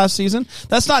season's the last season.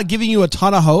 That's not giving you a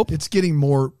ton of hope. It's getting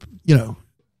more, to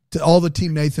all the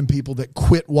Team Nathan people that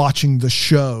quit watching the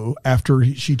show after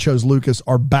she chose Lucas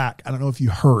are back. I don't know if you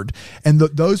heard. And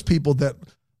those people that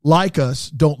like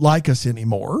us don't like us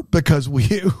anymore because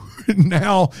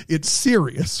now it's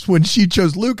serious. When she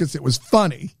chose Lucas, it was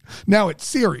funny. Now it's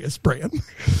serious, Bran.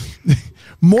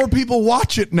 More people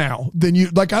watch it now than you.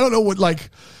 Like, I don't know what,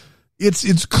 like,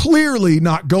 it's clearly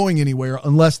not going anywhere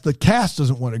unless the cast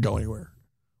doesn't want to go anywhere.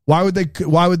 Why would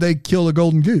they kill a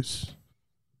golden goose?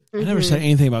 I never said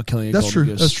anything about killing a golden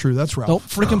goose. That's true. That's Ralph. Don't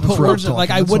freaking put words in.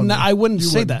 Like, I wouldn't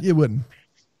say that. You wouldn't.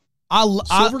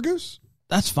 Silver goose?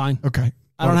 That's fine. Okay.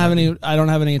 I don't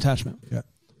have any attachment. Yeah.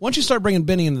 Once you start bringing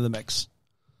Benny into the mix.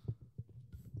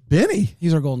 Benny?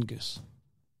 He's our golden goose.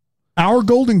 Our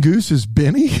golden goose is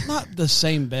Benny? Not the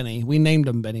same Benny. We named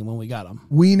him Benny when we got him.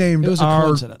 We named our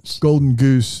coincidence. Golden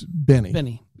goose Benny.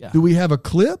 Benny, yeah. Do we have a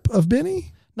clip of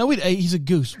Benny? No, he's a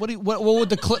goose. What would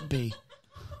the clip be?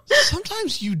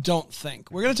 Sometimes you don't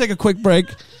think. We're going to take a quick break.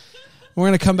 We're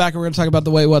going to come back and we're going to talk about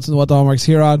the way, what's, and what the hallmarks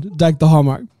here on Deck the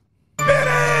Hallmark.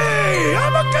 Benny!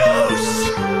 I'm a goose!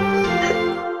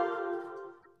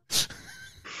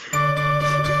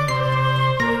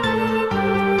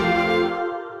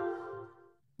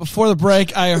 Before the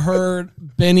break, I heard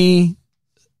Benny,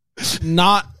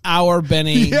 not our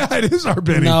Benny. Yeah, it is our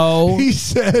Benny. No. He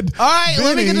said, all right,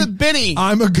 let me get to Benny.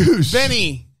 I'm a goose.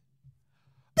 Benny.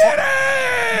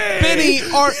 Benny,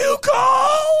 you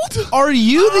called? Are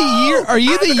you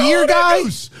the year guy?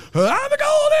 Goose. I'm a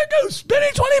golden goose.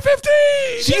 Benny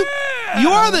 2015. So you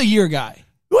are the year guy.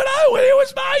 When it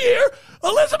was my year,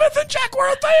 Elizabeth and Jack were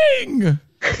a thing.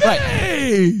 Right.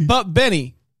 Hey. But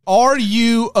Benny, are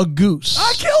you a goose?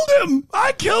 I killed him.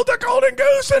 I killed the golden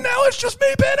goose, and now it's just me,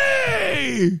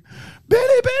 Benny.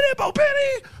 Benny, Bo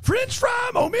Benny, French fry,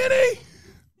 Mo Minnie,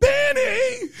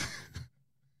 Benny.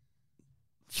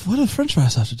 What do French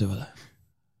fries have to do with it?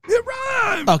 It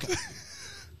rhymed. Okay.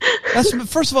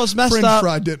 First of all, it's messed French up.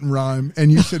 fry didn't rhyme,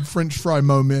 and you said French fry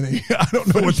Mo Minnie. I don't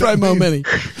know French what fry that Mo means. Minnie.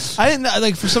 I didn't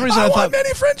like for some reason. I want thought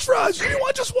many French fries. You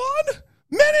want just one?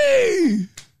 Many.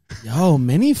 Yo,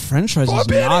 mini French fries is not a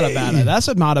bad idea. That's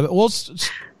not a. We'll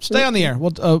stay on the air. We'll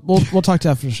talk to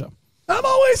you after the show. I'm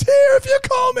always here if you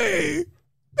call me.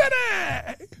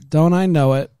 Benny. Don't I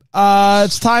know it?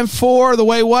 It's time for the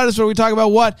Wait What, is where we talk about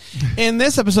what in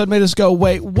this episode made us go,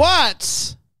 wait,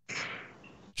 what?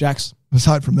 Jax.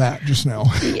 Aside from that, just now.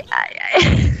 Yeah.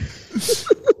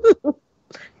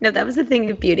 No, that was a thing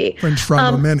of beauty. French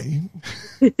fry many.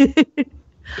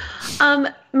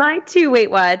 My two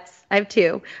wait whats. I have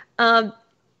two. Just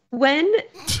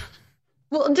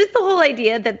the whole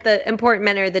idea that the important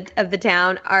men of the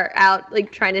town are out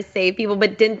like trying to save people,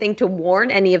 but didn't think to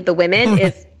warn any of the women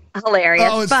is hilarious.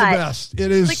 Oh, it's the best.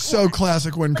 It is so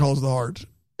classic When Calls the Heart.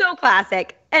 So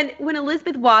classic. And when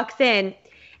Elizabeth walks in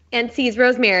and sees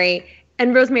Rosemary,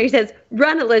 and Rosemary says,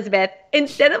 "Run, Elizabeth,"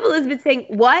 instead of Elizabeth saying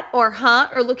what or huh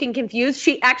or looking confused,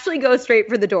 she actually goes straight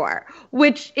for the door,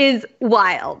 which is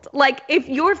wild. Like if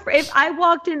I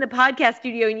walked in the podcast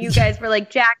studio and you guys were like,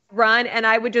 "Jack, run," and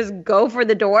I would just go for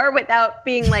the door without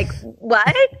being like,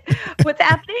 "What? What's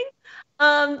happening?"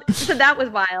 So that was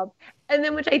wild. And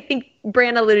then, which I think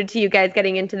Bran alluded to, you guys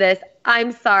getting into this.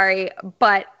 I'm sorry,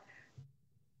 but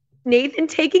Nathan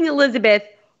taking Elizabeth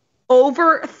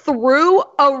through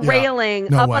a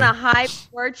railing up way. on a high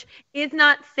porch is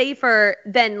not safer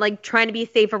than like trying to be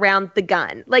safe around the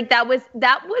gun. Like that was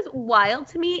wild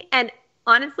to me, and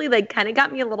honestly, like kind of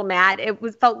got me a little mad. It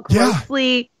felt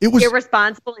grossly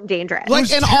irresponsible and dangerous.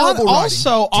 Like, and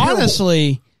also,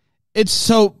 honestly, it's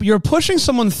so you're pushing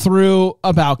someone through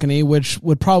a balcony, which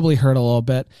would probably hurt a little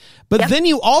bit. But then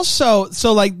you also,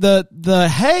 so like the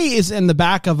hay is in the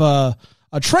back of a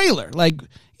trailer, like,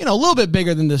 you know, a little bit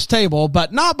bigger than this table,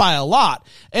 but not by a lot.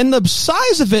 And the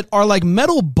size of it are like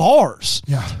metal bars.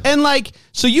 Yeah. And like,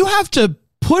 so you have to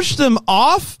push them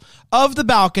off of the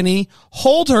balcony,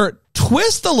 hold her,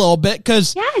 twist a little bit,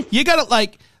 because you got to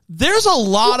like, there's a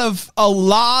lot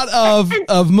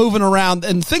of moving around,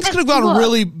 and things could have gone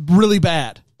really, really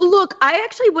bad. Look, I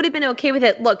actually would have been okay with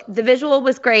it. Look, the visual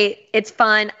was great. It's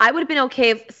fun. I would have been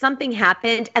okay if something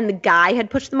happened and the guy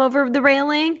had pushed them over the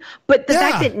railing. But the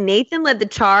fact that Nathan led the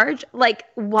charge, like,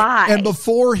 why? And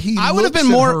before he looks at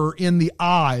her in the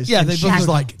eyes, she's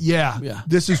like,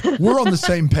 we're on the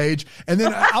same page. And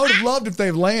then I would have loved if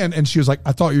they land, and she was like,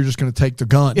 I thought you were just going to take the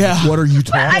gun. Yeah. What are you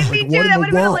talking about? Me too. That would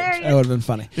have been hilarious. That would have been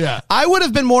funny. Yeah. I would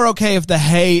have been more okay if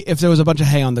there was a bunch of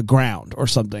hay on the ground or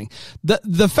something.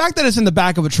 The fact that it's in the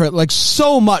back of a trailer, like,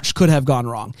 so much could have gone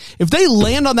wrong. If they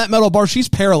land on that metal bar, she's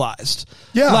paralyzed.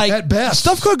 Yeah, like, at best.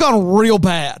 Stuff could have gone real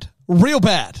bad. Real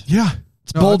bad. Yeah.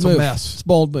 It's bold move. It's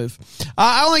bold move.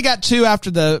 I only got 2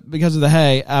 because of the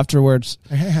hay afterwards.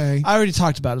 Hey. I already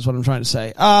talked about it, is what I'm trying to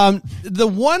say. The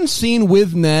one scene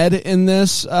with Ned in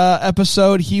this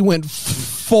episode, he went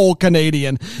full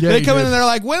Canadian. They come in and they're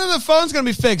like, when are the phones going to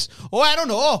be fixed? Oh, I don't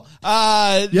know.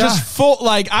 Just full,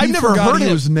 like, I've never heard him.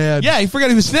 He was Ned. Yeah, he forgot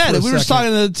he was Ned. We were just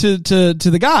talking to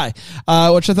the guy,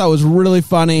 which I thought was really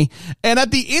funny. And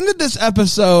at the end of this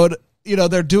episode, you know,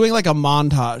 they're doing like a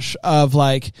montage of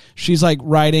like, she's like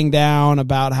writing down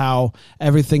about how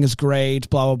everything is great,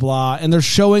 blah, blah, blah. And they're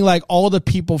showing like all the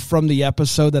people from the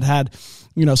episode that had,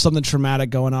 you know, something traumatic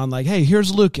going on. Like, hey,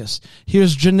 here's Lucas.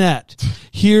 Here's Jeanette.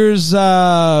 Here's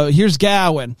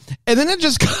Gowan. And then it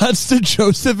just cuts to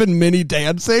Joseph and Minnie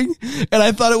dancing. And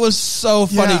I thought it was so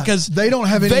funny because they don't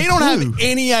have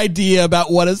any idea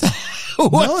about what's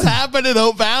happened in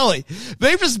Hope Valley.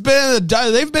 They've just been in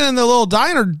the little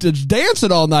diner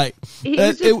dancing all night. He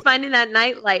was just finding that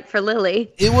nightlight for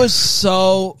Lily. It was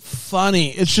so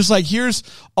funny. It's just like, here's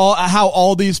how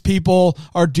all these people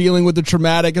are dealing with the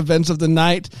traumatic events of the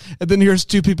night, and then here's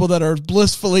 2 people that are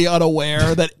blissfully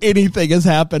unaware that anything has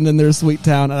happened in their sweet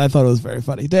town, and I thought it was very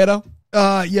funny. Dado?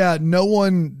 No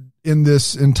one in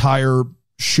this entire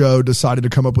show decided to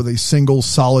come up with a single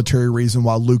solitary reason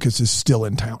why Lucas is still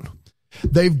in town.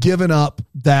 They've given up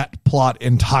that plot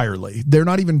entirely. They're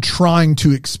not even trying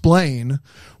to explain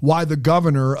why the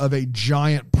governor of a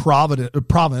giant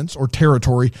province or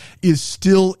territory is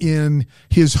still in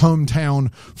his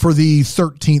hometown for the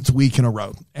 13th week in a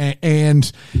row.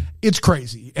 And it's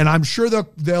crazy. And I'm sure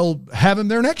they'll have him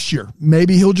there next year.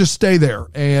 Maybe he'll just stay there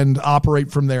and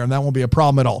operate from there, and that won't be a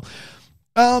problem at all.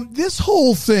 This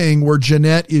whole thing where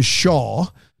Jeanette is Shaw,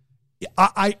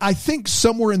 I think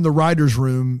somewhere in the writer's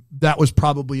room, that was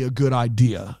probably a good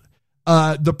idea.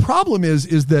 The problem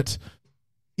is that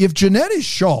if Jeanette is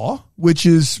Shaw, which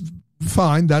is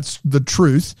fine, that's the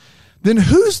truth, then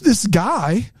who's this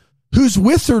guy who's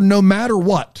with her no matter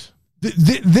what?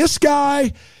 This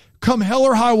guy, come hell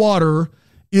or high water,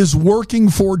 is working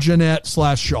for Jeanette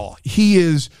 / Shaw. He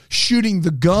is shooting the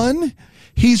gun.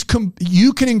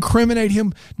 You can incriminate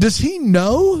him. Does he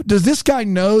know? Does this guy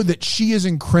know that she is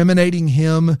incriminating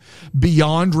him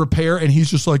beyond repair? And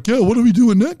he's just like, yeah, what are we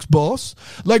doing next, boss?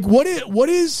 Like, what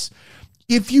is,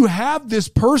 if you have this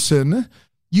person,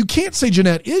 you can't say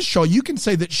Jeanette is Shaw. You can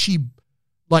say that she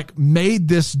like made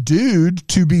this dude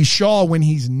to be Shaw when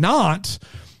he's not.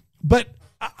 But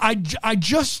I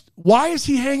just, why is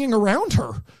he hanging around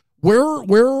her? Where's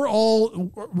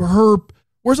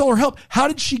all her help? How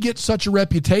did she get such a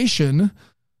reputation?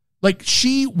 Like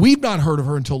we've not heard of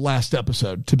her until last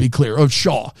episode, to be clear, of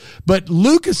Shaw. But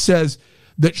Lucas says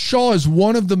that Shaw is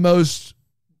one of the most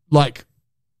like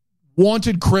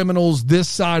wanted criminals this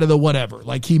side of the whatever.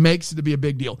 Like he makes it to be a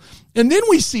big deal. And then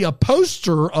we see a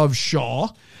poster of Shaw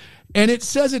and it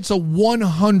says it's a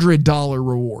 $100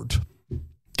 reward.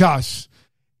 Gosh,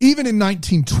 even in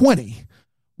 1920,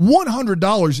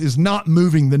 $100 is not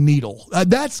moving the needle.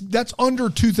 That's under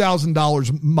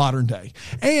 $2,000 modern day.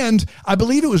 And I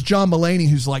believe it was John Mulaney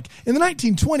who's like, in the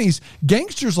 1920s,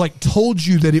 gangsters like told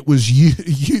you that it was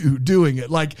you doing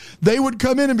it. Like they would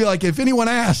come in and be like, if anyone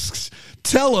asks,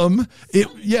 tell them it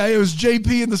was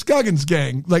JP and the Scuggins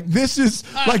gang. Like this is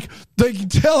like They can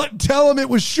tell him it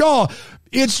was Shaw.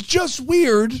 It's just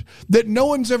weird that no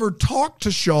one's ever talked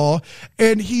to Shaw,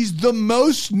 and he's the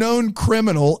most known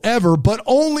criminal ever, but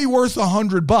only worth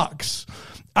 $100.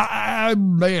 I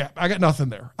got nothing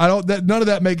there. None of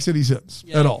that makes any sense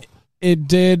at all.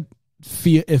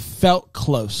 It felt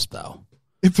close though.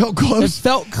 It felt close.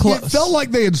 It felt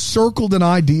like they had circled an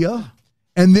idea,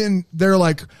 and then they're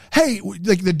like, "Hey,"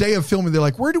 like the day of filming, they're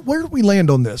like, "Where did we land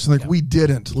on this?" And like, we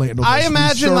didn't land on this. I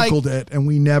imagine we circled it, and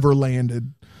we never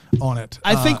landed on it.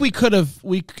 I think we could have.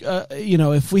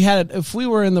 If we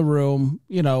were in the room,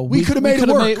 we could have made it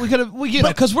work.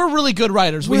 Because we're really good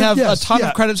writers. We have a ton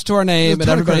of credits to our name, and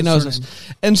everybody knows us.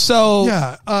 And so,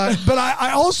 but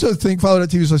I also think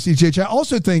Philo.TV/CGH. I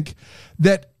also think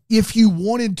that if you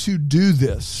wanted to do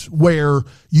this, where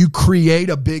you create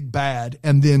a big bad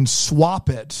and then swap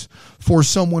it for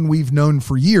someone we've known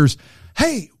for years,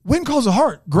 hey, Win Calls a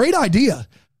Heart, great idea.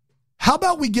 How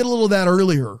about we get a little of that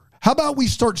earlier? How about we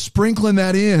start sprinkling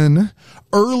that in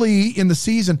early in the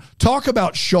season? Talk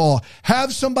about Shaw.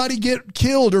 Have somebody get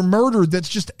killed or murdered that's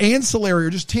just ancillary or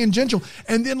just tangential.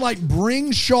 And then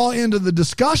bring Shaw into the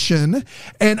discussion.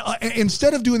 And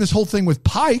instead of doing this whole thing with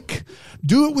Pike,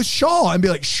 do it with Shaw and be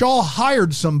like, Shaw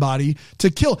hired somebody to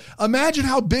kill. Imagine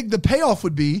how big the payoff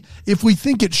would be if we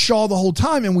think it's Shaw the whole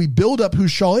time and we build up who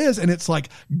Shaw is. And it's like,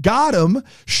 got him.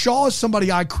 Shaw is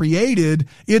somebody I created.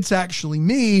 It's actually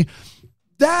me.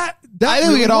 I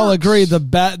think we could all agree the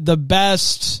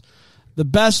best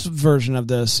version of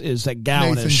this is that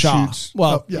Gowan is Shaw. Shoots.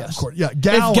 Well, yes. Of course. Yeah,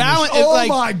 Gowan.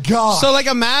 My God. So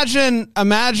imagine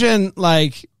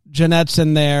Jeanette's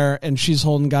in there and she's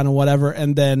holding a gun and whatever,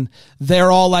 and then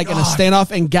they're all in a standoff,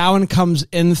 and Gowan comes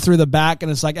in through the back,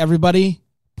 and it's like, everybody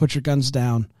put your guns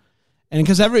down, and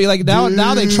because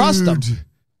now they trust them.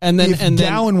 And then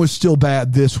Gowan was still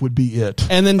bad, this would be it.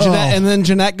 And then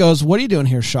Jeanette goes, "What are you doing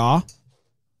here, Shaw?"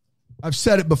 I've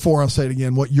said it before. I'll say it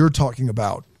again. What you're talking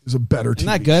about is a better TV Isn't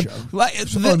that good?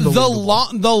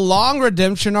 show. The long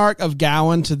redemption arc of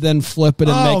Gowan to then flip it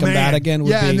and make him bad again.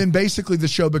 And then basically the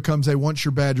show becomes a once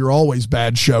you're bad, you're always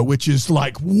bad show, which is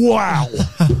wow.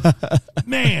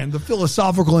 Man, the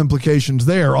philosophical implications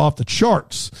there off the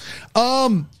charts.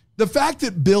 The fact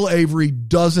that Bill Avery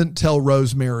doesn't tell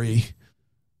Rosemary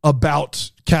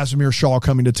about Casimir Shaw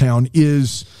coming to town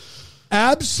is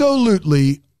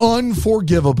absolutely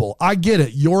unforgivable. I get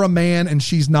it. You're a man and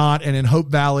she's not. And in Hope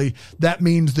Valley, that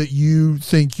means that you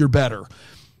think you're better.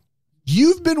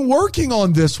 You've been working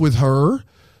on this with her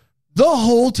the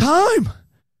whole time.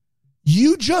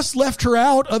 You just left her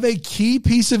out of a key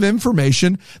piece of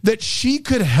information that she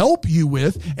could help you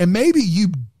with. And maybe you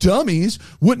dummies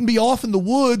wouldn't be off in the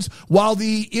woods while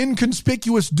the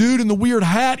inconspicuous dude in the weird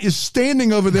hat is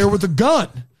standing over there with a gun.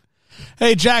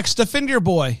 Hey, Jax, defend your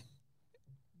boy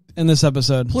in this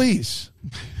episode, please.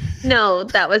 No,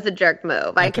 that was a jerk move.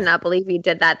 Okay. I cannot believe he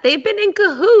did that. They've been in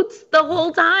cahoots the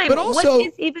whole time. But also, what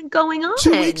is even going on?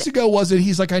 2 weeks ago, was it?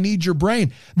 He's like, I need your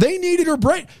brain. They needed her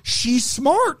brain. She's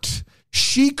smart.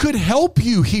 She could help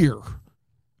you here.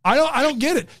 I don't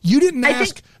get it. You didn't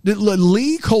ask that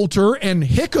Lee Coulter and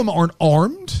Hickam aren't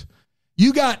armed.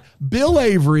 You got Bill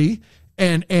Avery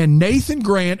and Nathan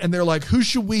Grant, and they're like, who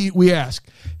should we ask?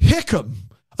 Hickam.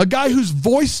 A guy whose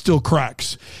voice still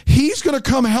cracks. He's going to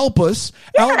come help us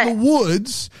out in the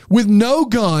woods with no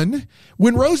gun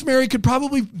when Rosemary could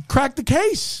probably crack the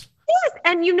case. Yes,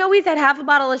 and he's had half a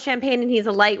bottle of champagne and he's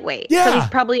a lightweight. Yeah. So he's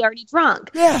probably already drunk.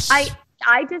 Yes.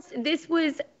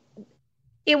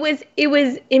 It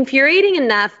was infuriating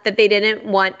enough that they didn't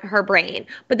want her brain,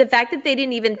 but the fact that they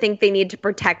didn't even think they need to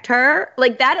protect her,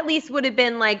 that at least would have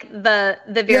been the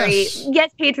very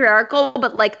yes patriarchal,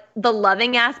 but the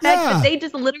loving aspect. Yeah. But they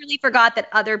just literally forgot that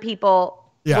other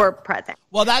people were present.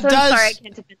 Well, I'm sorry, I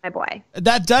can't defend my boy.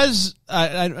 That does.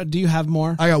 Do you have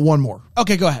more? I got one more.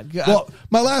 Okay, go ahead. Well,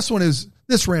 my last one is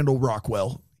this Randall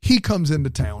Rockwell. He comes into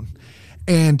town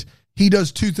and he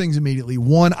does two things immediately.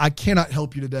 One, I cannot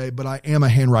help you today, but I am a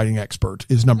handwriting expert,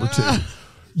 is number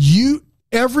two.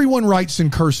 Everyone writes in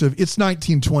cursive. It's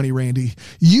 1920, Randy.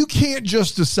 You can't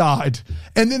just decide.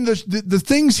 And then the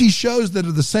things he shows that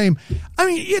are the same. I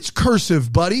mean, it's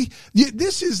cursive, buddy.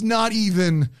 This is not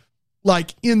even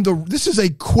this is a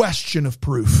question of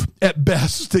proof at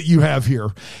best that you have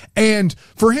here. And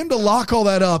for him to lock all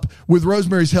that up with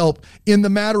Rosemary's help in the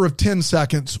matter of 10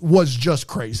 seconds was just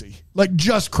crazy.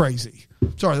 Just crazy.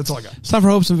 Sorry, that's all I got. It's time for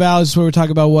Hopes and Valleys. This is where we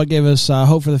talk about what gave us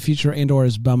hope for the future and or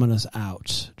is bumming us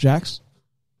out. Jax?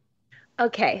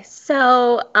 Okay,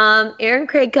 so Aaron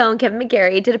Craig Cohen and Kevin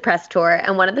McGarry did a press tour,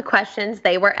 and one of the questions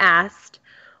they were asked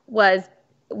was,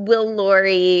 will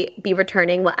Lori be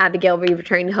returning? Will Abigail be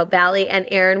returning to Hope Valley? And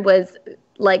Aaron was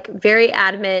like very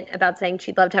adamant about saying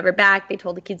she'd love to have her back. They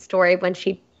told a cute story when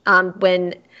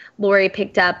Lori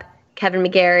picked up Kevin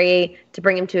McGarry to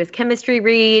bring him to his chemistry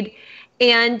read.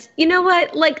 And you know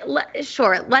what? Like,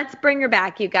 sure, let's bring her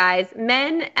back, you guys.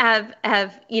 Men have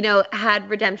had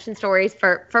redemption stories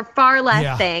for far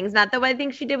less things. Not that what I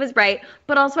think she did was right,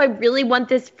 but also I really want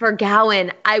this for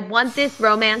Gowan. I want this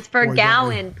romance for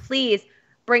Gowan. Please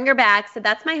bring her back. So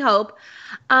that's my hope.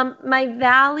 My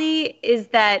valley is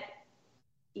that,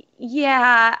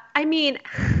 I mean,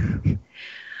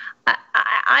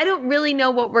 I don't really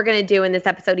know what we're going to do in this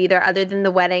episode either, other than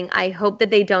the wedding. I hope that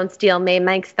they don't steal May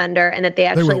Mike's thunder and that they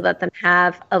actually let them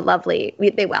have a lovely.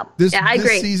 They will. I agree.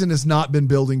 This season has not been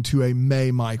building to a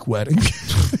May Mike wedding.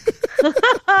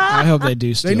 I hope they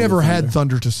do steal. They never had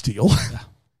thunder to steal.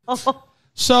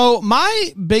 So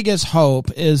my biggest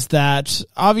hope is that,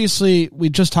 obviously, we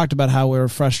just talked about how we were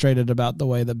frustrated about the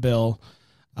way that Bill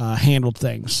handled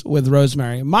things with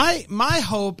Rosemary. My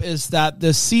hope is that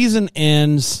this season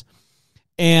ends,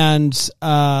 and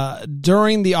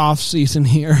during the off season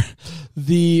here,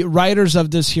 the writers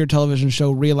of this here television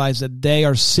show realize that they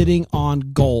are sitting on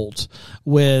gold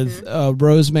with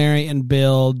Rosemary and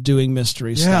Bill doing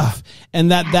mystery stuff,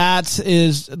 and that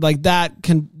is like that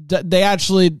can they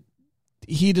actually.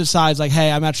 He decides, like, hey,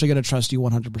 I'm actually going to trust you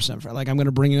 100%. Like, I'm going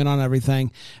to bring you in on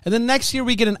everything. And then next year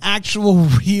we get an actual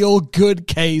real good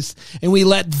case and we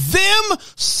let them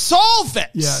solve it.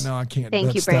 Yeah, no, I can't.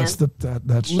 Thank you, Brand.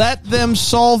 That's let them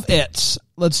solve it.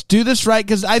 Let's do this right,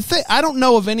 because I don't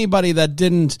know of anybody that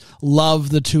didn't love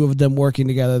the two of them working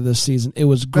together this season. It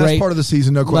was great. Best part of the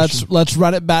season, no question. Let's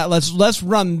run it back. Let's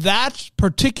run that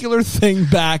particular thing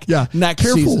back next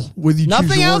Careful season. With you Nothing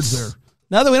choose your else. words there.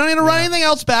 No, we don't need to run anything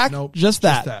else back. Nope, just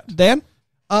that. Dan?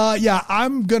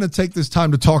 I'm going to take this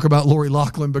time to talk about Lori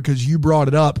Loughlin because you brought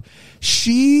it up.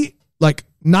 She,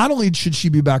 not only should she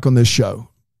be back on this show,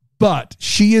 but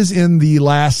she is in the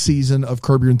last season of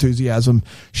Curb Your Enthusiasm,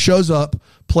 shows up,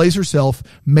 plays herself,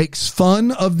 makes fun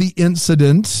of the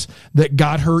incidents that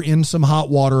got her in some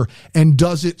hot water, and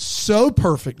does it so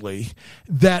perfectly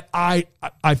that I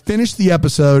finished the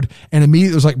episode and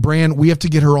immediately was like, Bran, we have to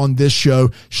get her on this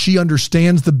show. She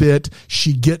understands the bit.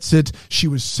 She gets it. She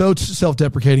was so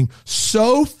self-deprecating,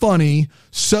 so funny,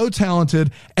 so talented.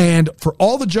 And for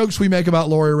all the jokes we make about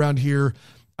Lori around here,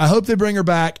 I hope they bring her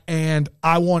back, and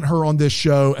I want her on this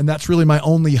show, and that's really my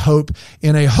only hope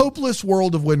in a hopeless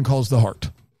world of When Calls the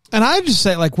Heart. And I just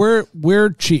say, we're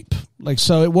cheap.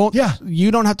 So it won't,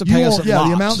 you don't have to pay us a lot.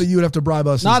 The amount that you would have to bribe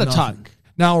us not is a ton.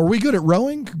 Now, are we good at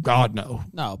rowing? God, no.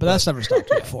 No, but that's never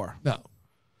stopped me before. No.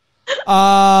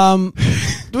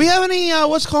 Do we have any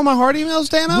What's Calling My Heart emails,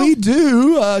 Dano? We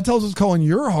do. It tells us calling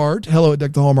your heart.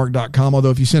 hello@deckthehallmark.com.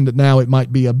 Although if you send it now, it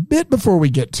might be a bit before we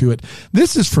get to it.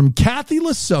 This is from Kathy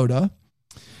Lasota.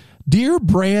 Dear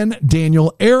Bran,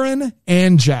 Daniel, Aaron,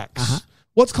 and Jax.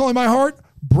 What's calling my heart?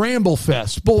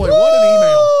 Bramblefest. Boy, what an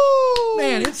email.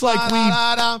 Man, it's like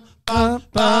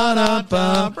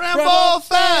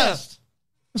Bramblefest.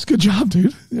 That's a good job,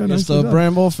 dude. Yeah, it's the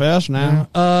Bramblefest now.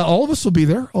 All of us will be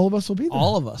there. All of us.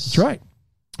 That's right.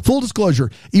 Full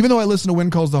disclosure, even though I listen to When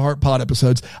Calls the Heart pod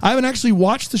episodes, I haven't actually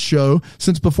watched the show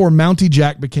since before Mountie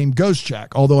Jack became Ghost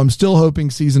Jack, although I'm still hoping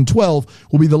season 12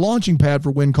 will be the launching pad for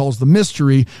When Calls the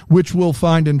Mystery, which will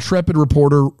find intrepid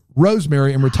reporter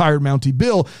Rosemary and retired Mountie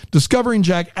Bill discovering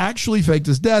Jack actually faked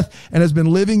his death and has been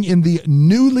living in the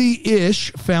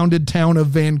newly-ish founded town of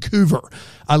Vancouver.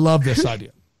 I love this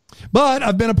idea. But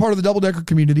I've been a part of the Double Decker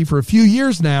community for a few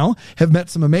years now, have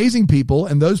met some amazing people,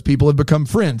 and those people have become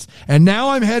friends. And now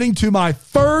I'm heading to my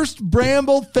first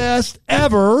Bramble Fest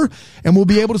ever, and we'll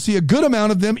be able to see a good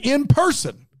amount of them in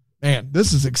person. Man,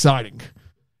 this is exciting.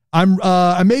 I'm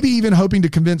maybe even hoping to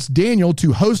convince Daniel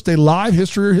to host a live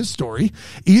history or his story.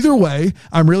 Either way,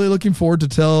 I'm really looking forward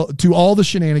to all the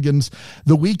shenanigans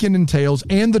the weekend entails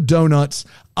and the donuts.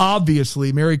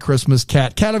 Obviously, Merry Christmas,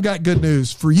 Kat. Kat, I've got good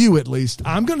news for you at least.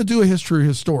 I'm going to do a history or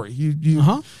his story. You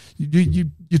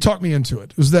talked me into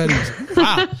it. It was that easy.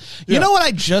 Wow. You know what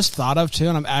I just thought of too,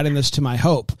 and I'm adding this to my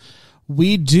hope.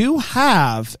 We do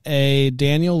have a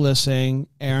Daniel Lissing,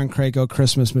 Aaron Crago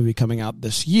Christmas movie coming out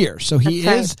this year. So he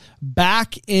is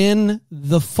back in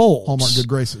the fold. Hallmark Good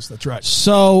Graces. That's right.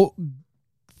 So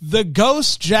the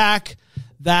Ghost Jack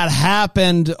that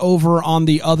happened over on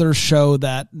the other show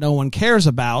that no one cares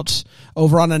about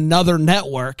over on another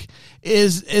network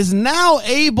is now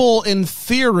able, in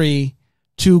theory,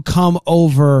 to come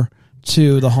over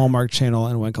to the Hallmark Channel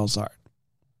and When Calls the Heart.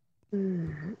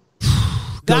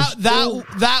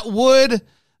 That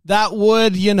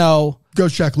would,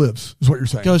 Ghost Shack lives, is what you're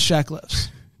saying. Ghost Shack lives.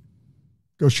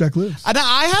 Ghost Shack lives.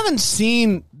 I haven't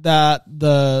seen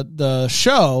the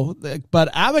show, but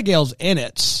Abigail's in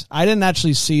it. I didn't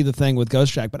actually see the thing with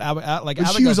Ghost Jack, but But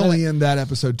she was only in that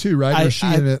episode too, right? Or is she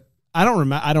in it? I don't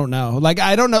remember. I don't know.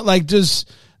 I don't know.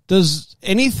 Does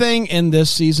anything in this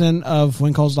season of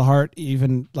When Calls the Heart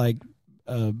even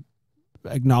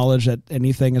acknowledge that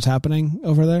anything is happening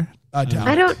over there? I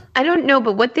don't know,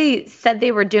 but what they said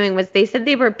they were doing was they said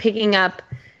they were picking up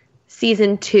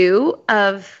season 2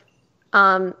 of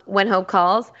When Hope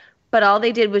Calls, but all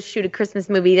they did was shoot a Christmas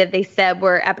movie that they said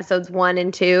were episodes 1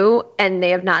 and 2, and they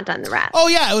have not done the rest. Oh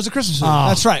yeah, it was a Christmas movie.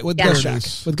 That's right, with Ghost Jack.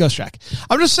 With Ghost Jack.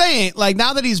 I'm just saying,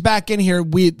 now that he's back in here,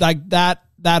 we that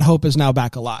hope is now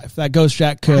back alive. That Ghost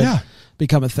Jack could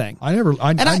become a thing. I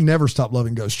never stopped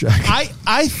loving Ghost Jack.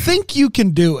 I think you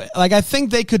can do it. I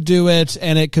think they could do it,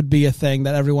 and it could be a thing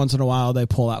that every once in a while they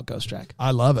pull out Ghost Jack.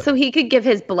 I love it. So he could give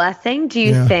his blessing, do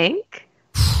you think?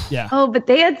 Yeah. Oh, but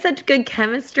they had such good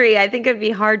chemistry. I think it'd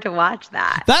be hard to watch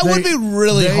that. That would be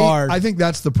really hard. I think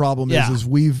that's the problem is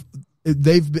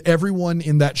everyone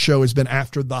in that show has been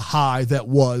after the high that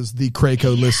was the Krakow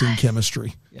Listen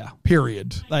chemistry. Yeah.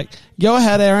 Period. Go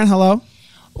ahead, Aaron. Hello.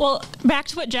 Well, back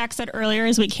to what Jack said earlier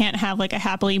is we can't have a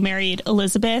happily married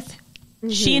Elizabeth.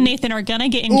 She and Nathan are going to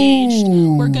get engaged.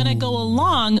 Ooh. We're going to go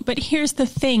along. But here's the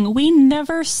thing. We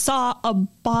never saw a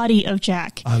body of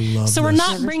Jack. I love So we're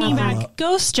not bringing back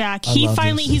Ghost Jack.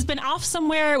 He's been off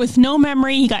somewhere with no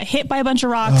memory. He got hit by a bunch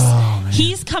of rocks. Oh,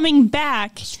 he's coming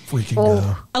back. Let's freaking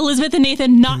go. Elizabeth and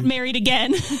Nathan not married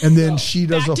again. And then she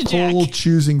does a full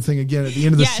choosing thing again at the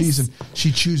end of the season.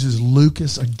 She chooses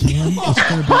Lucas again. It's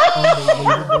going to be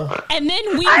unbelievable. And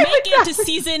then we make it to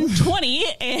season 20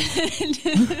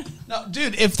 and no,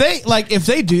 dude, if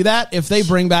they do that, if they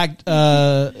bring back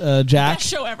Jack, best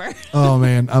show ever. Oh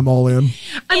man, I'm all in.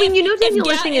 Daniel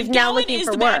Lissing is now looking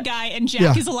for the work. bad guy and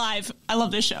Jack is alive. I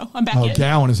love this show. I'm back in.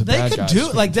 Gowan is a bad guy.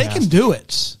 They can do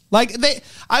it.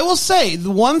 I will say the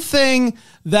one thing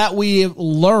that we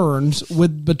learned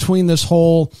between this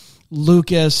whole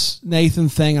Lucas Nathan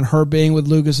thing and her being with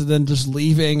Lucas and then just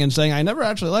leaving and saying I never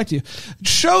actually liked you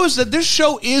shows that this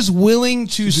show is willing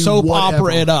to soap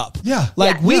opera it up. Yeah.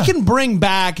 We can bring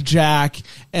back Jack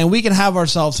and we can have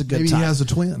ourselves a good time. Maybe he has a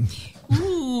twin.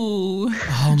 Ooh.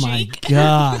 Oh my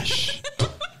gosh.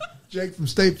 Jake from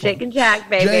State Farm. Jake and Jack,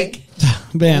 baby. Jake.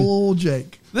 Man. Old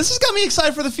Jake. This has got me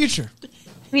excited for the future.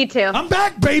 Me too. I'm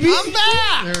back, baby. I'm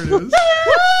back. There it is.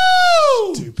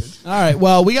 Woo! Stupid. All right.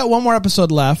 Well, we got one more episode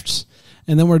left,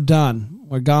 and then we're done.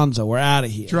 We're gonzo. We're out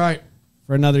of here. That's right.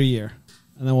 For another year.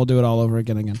 And then we'll do it all over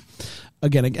again.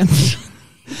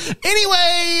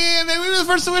 Anyway, maybe we're the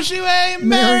first to wish you a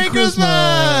Merry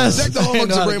Christmas. Deck the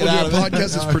Hallmark's a Great Radio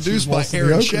podcast is produced by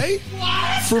Aaron Shea.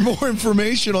 For more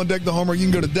information on Deck the Hallmark, you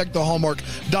can go to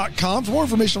deckthehallmark.com. For more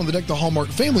information on the Deck the Hallmark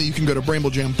family, you can go to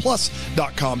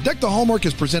bramblejamplus.com. Deck the Hallmark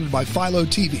is presented by Philo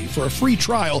TV. For a free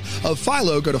trial of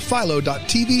Philo, go to philo.tv/DTH.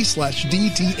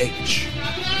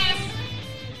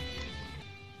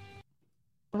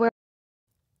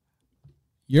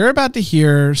 You're about to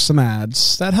hear some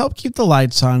ads that help keep the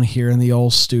lights on here in the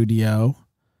old studio.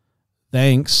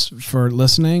 Thanks for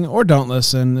listening or don't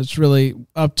listen. It's really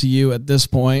up to you at this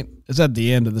point. It's at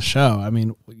the end of the show. I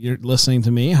mean, you're listening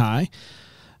to me. Hi.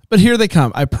 But here they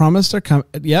come. I promise they're coming.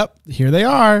 Yep, here they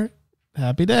are.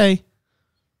 Happy day.